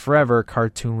Turtles Forever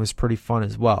cartoon was pretty fun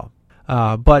as well.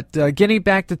 But getting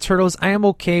back to Turtles, I am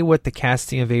okay with the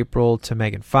casting of April to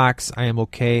Megan Fox. I am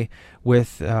okay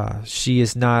with she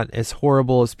is not as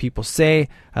horrible as people say.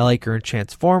 I like her in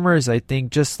Transformers. I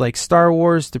think just like Star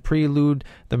Wars, The Prelude,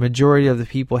 the majority of the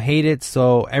people hate it,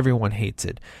 so everyone hates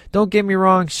it. Don't get me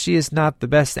wrong, she is not the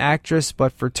best actress,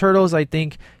 but for Turtles, I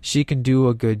think she can do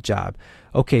a good job.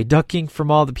 Okay, ducking from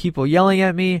all the people yelling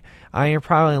at me, I am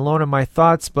probably alone in my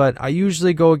thoughts, but I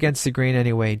usually go against the grain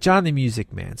anyway. John the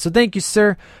Music Man. So thank you,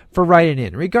 sir, for writing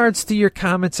in. In regards to your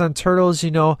comments on Turtles,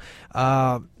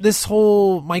 this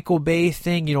whole Michael Bay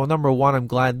thing, number 1, I'm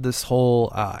glad this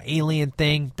whole alien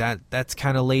thing, that's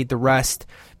kind of laid to rest.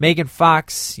 Megan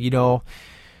Fox,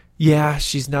 yeah,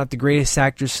 she's not the greatest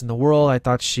actress in the world. I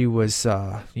thought she was,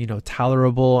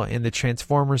 tolerable in the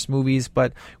Transformers movies,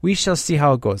 but we shall see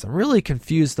how it goes. I'm really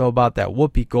confused, though, about that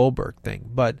Whoopi Goldberg thing,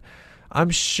 but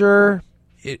I'm sure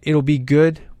it'll be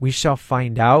good. We shall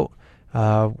find out,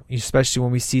 especially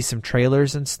when we see some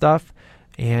trailers and stuff,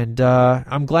 and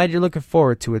I'm glad you're looking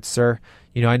forward to it, sir.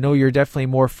 I know you're definitely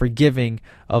more forgiving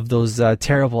of those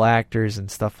terrible actors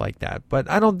and stuff like that. But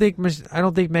I don't think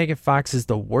Megan Fox is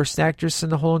the worst actress in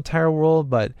the whole entire world.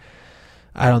 But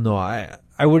I don't know. I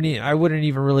wouldn't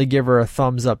even really give her a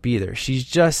thumbs up either. She's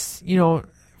just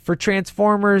for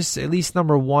Transformers, at least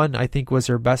number 1 I think was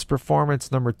her best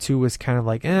performance. Number 2 was kind of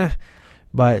like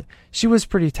but she was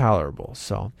pretty tolerable.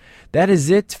 So that is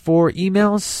it for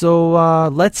emails. So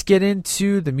let's get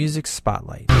into the music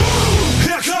spotlight.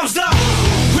 Here comes the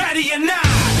ready or not.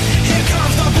 Here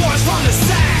comes the boys from the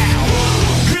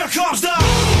south. Here comes the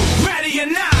ready or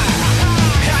not.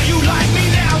 How you like me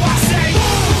now? I say.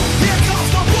 Here comes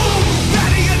the boom,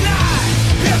 ready or not.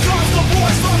 Here comes the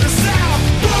boys from the south.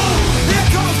 Boom. Here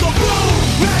comes the boom,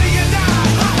 ready or not.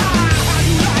 How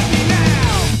you like me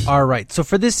now? All right. So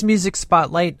for this music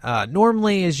spotlight,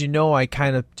 normally, as you know, I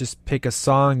kind of just pick a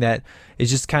song that is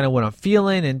just kind of what I'm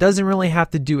feeling and doesn't really have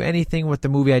to do anything with the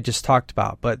movie I just talked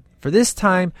about. But for this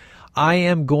time, I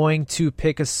am going to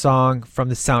pick a song from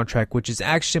the soundtrack, which is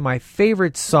actually my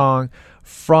favorite song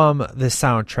from the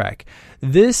soundtrack.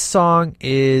 This song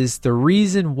is the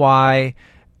reason why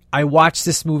I watched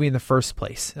this movie in the first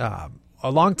place. A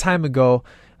long time ago,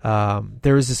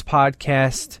 there was this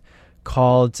podcast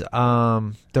called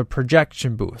The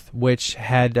Projection Booth, which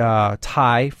had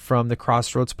Ty from the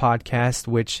Crossroads podcast,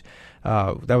 which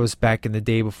that was back in the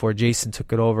day before Jason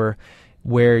took it over,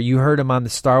 where you heard him on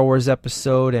the Star Wars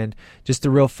episode, and just a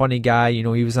real funny guy.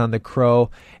 He was on The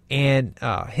Crow, and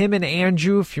him and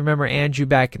Andrew, if you remember Andrew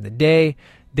back in the day,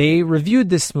 they reviewed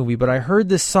this movie, but I heard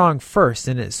this song first,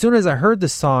 and as soon as I heard the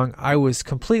song, I was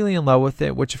completely in love with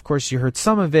it, which of course you heard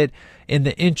some of it in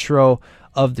the intro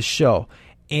of the show.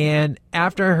 And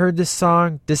after I heard this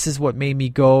song, this is what made me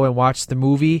go and watch the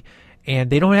movie. And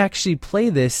they don't actually play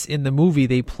this in the movie.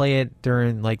 They play it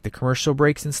during like the commercial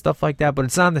breaks and stuff like that. But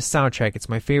it's on the soundtrack. It's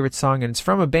my favorite song, and it's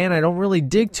from a band I don't really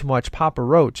dig too much, Papa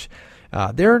Roach.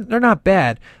 They're not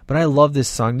bad, but I love this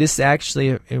song. This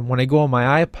actually, when I go on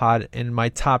my iPod in my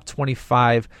top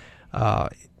 25,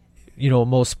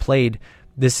 most played,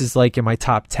 this is like in my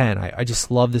top 10. I just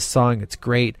love this song. It's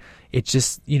great. It's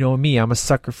just, me, I'm a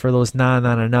sucker for those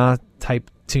na-na-na-na type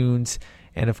tunes.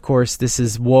 And of course, this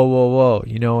is whoa, whoa,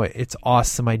 whoa. It's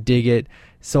awesome. I dig it.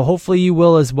 So hopefully you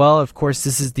will as well. Of course,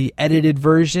 this is the edited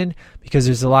version because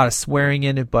there's a lot of swearing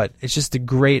in it, but it's just a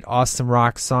great, awesome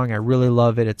rock song. I really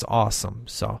love it. It's awesome.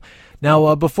 So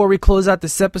now, before we close out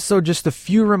this episode, just a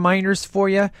few reminders for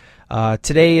you.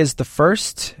 Today is the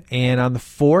 1st, and on the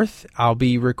 4th, I'll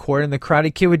be recording The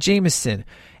Karate Kid with Jameson,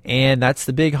 and that's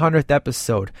the big 100th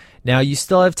episode. Now, you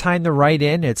still have time to write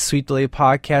in at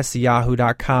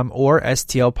sweetdelaypodcast@yahoo.com or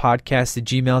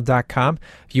stlpodcast@gmail.com.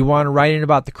 If you want to write in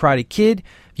about The Karate Kid,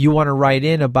 if you want to write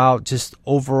in about just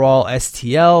overall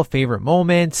STL, favorite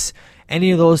moments, any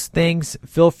of those things,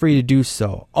 feel free to do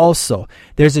so. Also,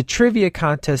 there's a trivia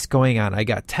contest going on. I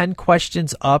got 10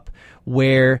 questions up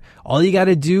where all you got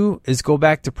to do is go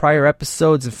back to prior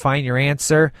episodes and find your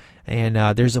answer. And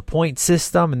there's a point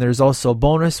system, and there's also a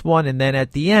bonus one. And then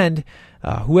at the end,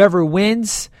 whoever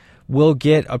wins will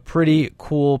get a pretty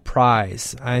cool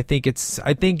prize. I think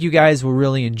you guys will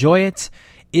really enjoy it.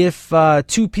 If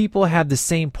 2 people have the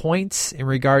same points in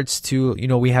regards to,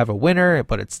 we have a winner,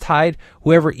 but it's tied,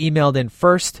 whoever emailed in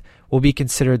first will be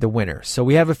considered the winner. So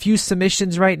we have a few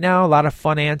submissions right now, a lot of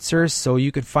fun answers. So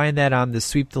you can find that on the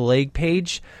Sweep the Leg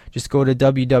page. Just go to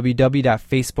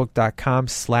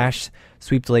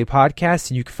www.facebook.com/sweepdelaypodcast,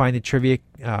 and you can find the trivia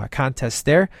contest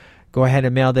there. Go ahead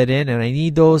and mail that in, and I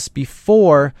need those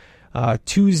before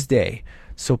Tuesday.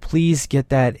 So please get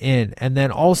that in. And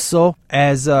then also,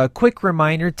 as a quick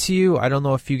reminder to you, I don't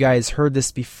know if you guys heard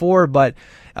this before, but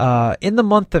in the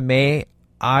month of May,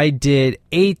 I did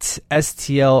 8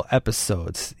 STL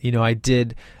episodes. I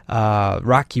did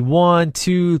Rocky 1,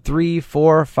 2, 3,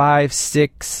 4, 5,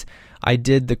 6. I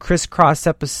did the Crisscross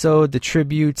episode, the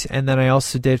tribute, and then I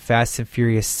also did Fast and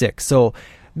Furious 6. So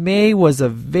May was a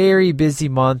very busy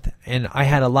month, and I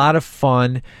had a lot of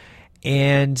fun.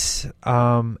 And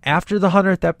after the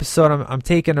 100th episode, I'm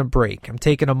taking a break. I'm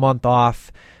taking a month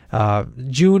off.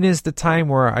 June is the time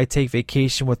where I take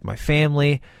vacation with my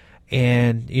family.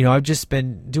 And, I've just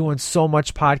been doing so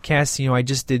much podcasting. I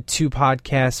just did 2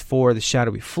 podcasts for the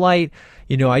Shadowy Flight.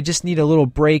 I just need a little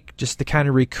break just to kind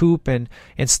of recoup and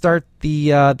start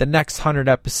the next 100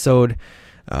 episode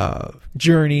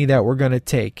journey that we're going to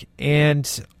take.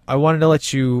 And I wanted to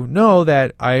let you know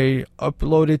that I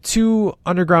uploaded 2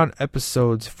 underground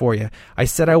episodes for you. I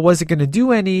said I wasn't going to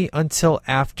do any until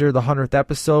after the 100th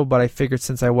episode, but I figured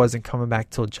since I wasn't coming back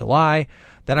till July,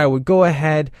 that I would go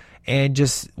ahead and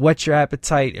just whet your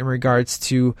appetite in regards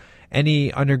to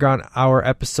any Underground Hour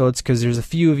episodes, because there's a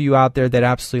few of you out there that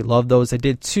absolutely love those. I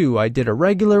did 2. I did a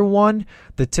regular one,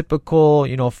 the typical,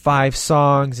 5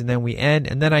 songs, and then we end.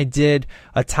 And then I did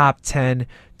a top 10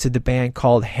 to the band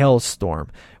called Hailstorm,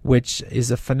 which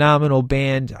is a phenomenal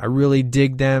band. I really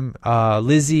dig them.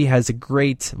 Lizzie has a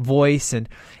great voice, and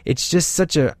it's just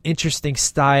such an interesting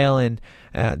style. And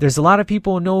there's a lot of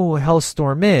people who know who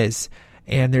Hailstorm is,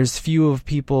 and there's few of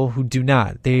people who do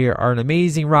not. They are an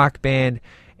amazing rock band.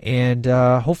 And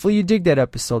hopefully you dig that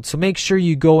episode. So make sure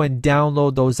you go and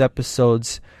download those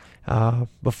episodes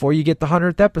before you get the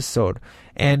 100th episode.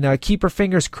 And keep our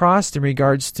fingers crossed in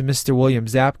regards to Mr. William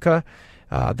Zabka.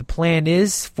 The plan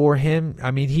is for him,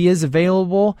 he is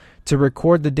available to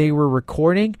record the day we're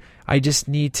recording. I just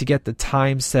need to get the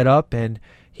time set up, and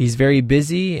he's very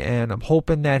busy. And I'm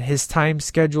hoping that his time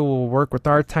schedule will work with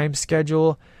our time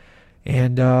schedule.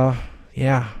 And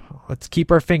let's keep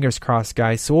our fingers crossed,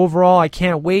 guys. So overall, I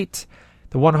can't wait.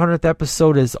 The 100th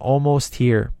episode is almost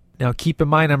here. Now, keep in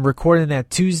mind, I'm recording that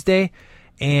Tuesday,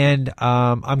 and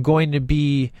I'm going to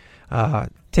be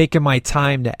taking my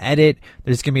time to edit.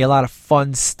 There's going to be a lot of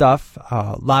fun stuff,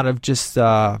 a lot of just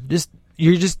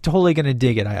you're just totally going to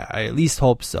dig it. I at least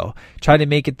hope so. Try to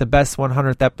make it the best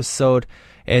 100th episode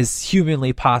as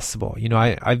humanly possible.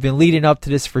 I've been leading up to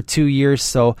this for 2 years,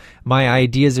 so my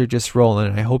ideas are just rolling,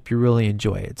 and I hope you really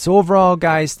enjoy it. So overall,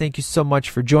 guys, thank you so much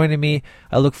for joining me.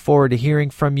 I look forward to hearing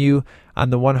from you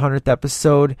on the 100th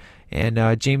episode,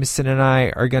 and Jameson and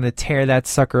I are going to tear that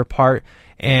sucker apart,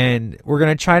 and we're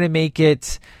going to try to make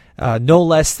it no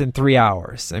less than 3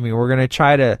 hours. We're going to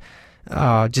try to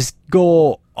just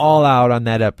go all out on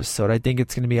that episode. I think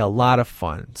it's going to be a lot of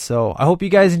fun. So I hope you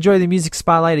guys enjoy the music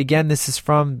spotlight. Again, this is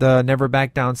from the Never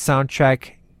Back Down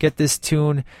soundtrack. Get this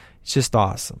tune. It's just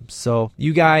awesome. So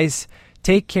you guys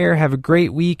take care. Have a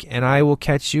great week, and I will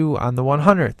catch you on the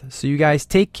 100th. So you guys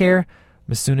take care.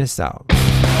 Masunis out.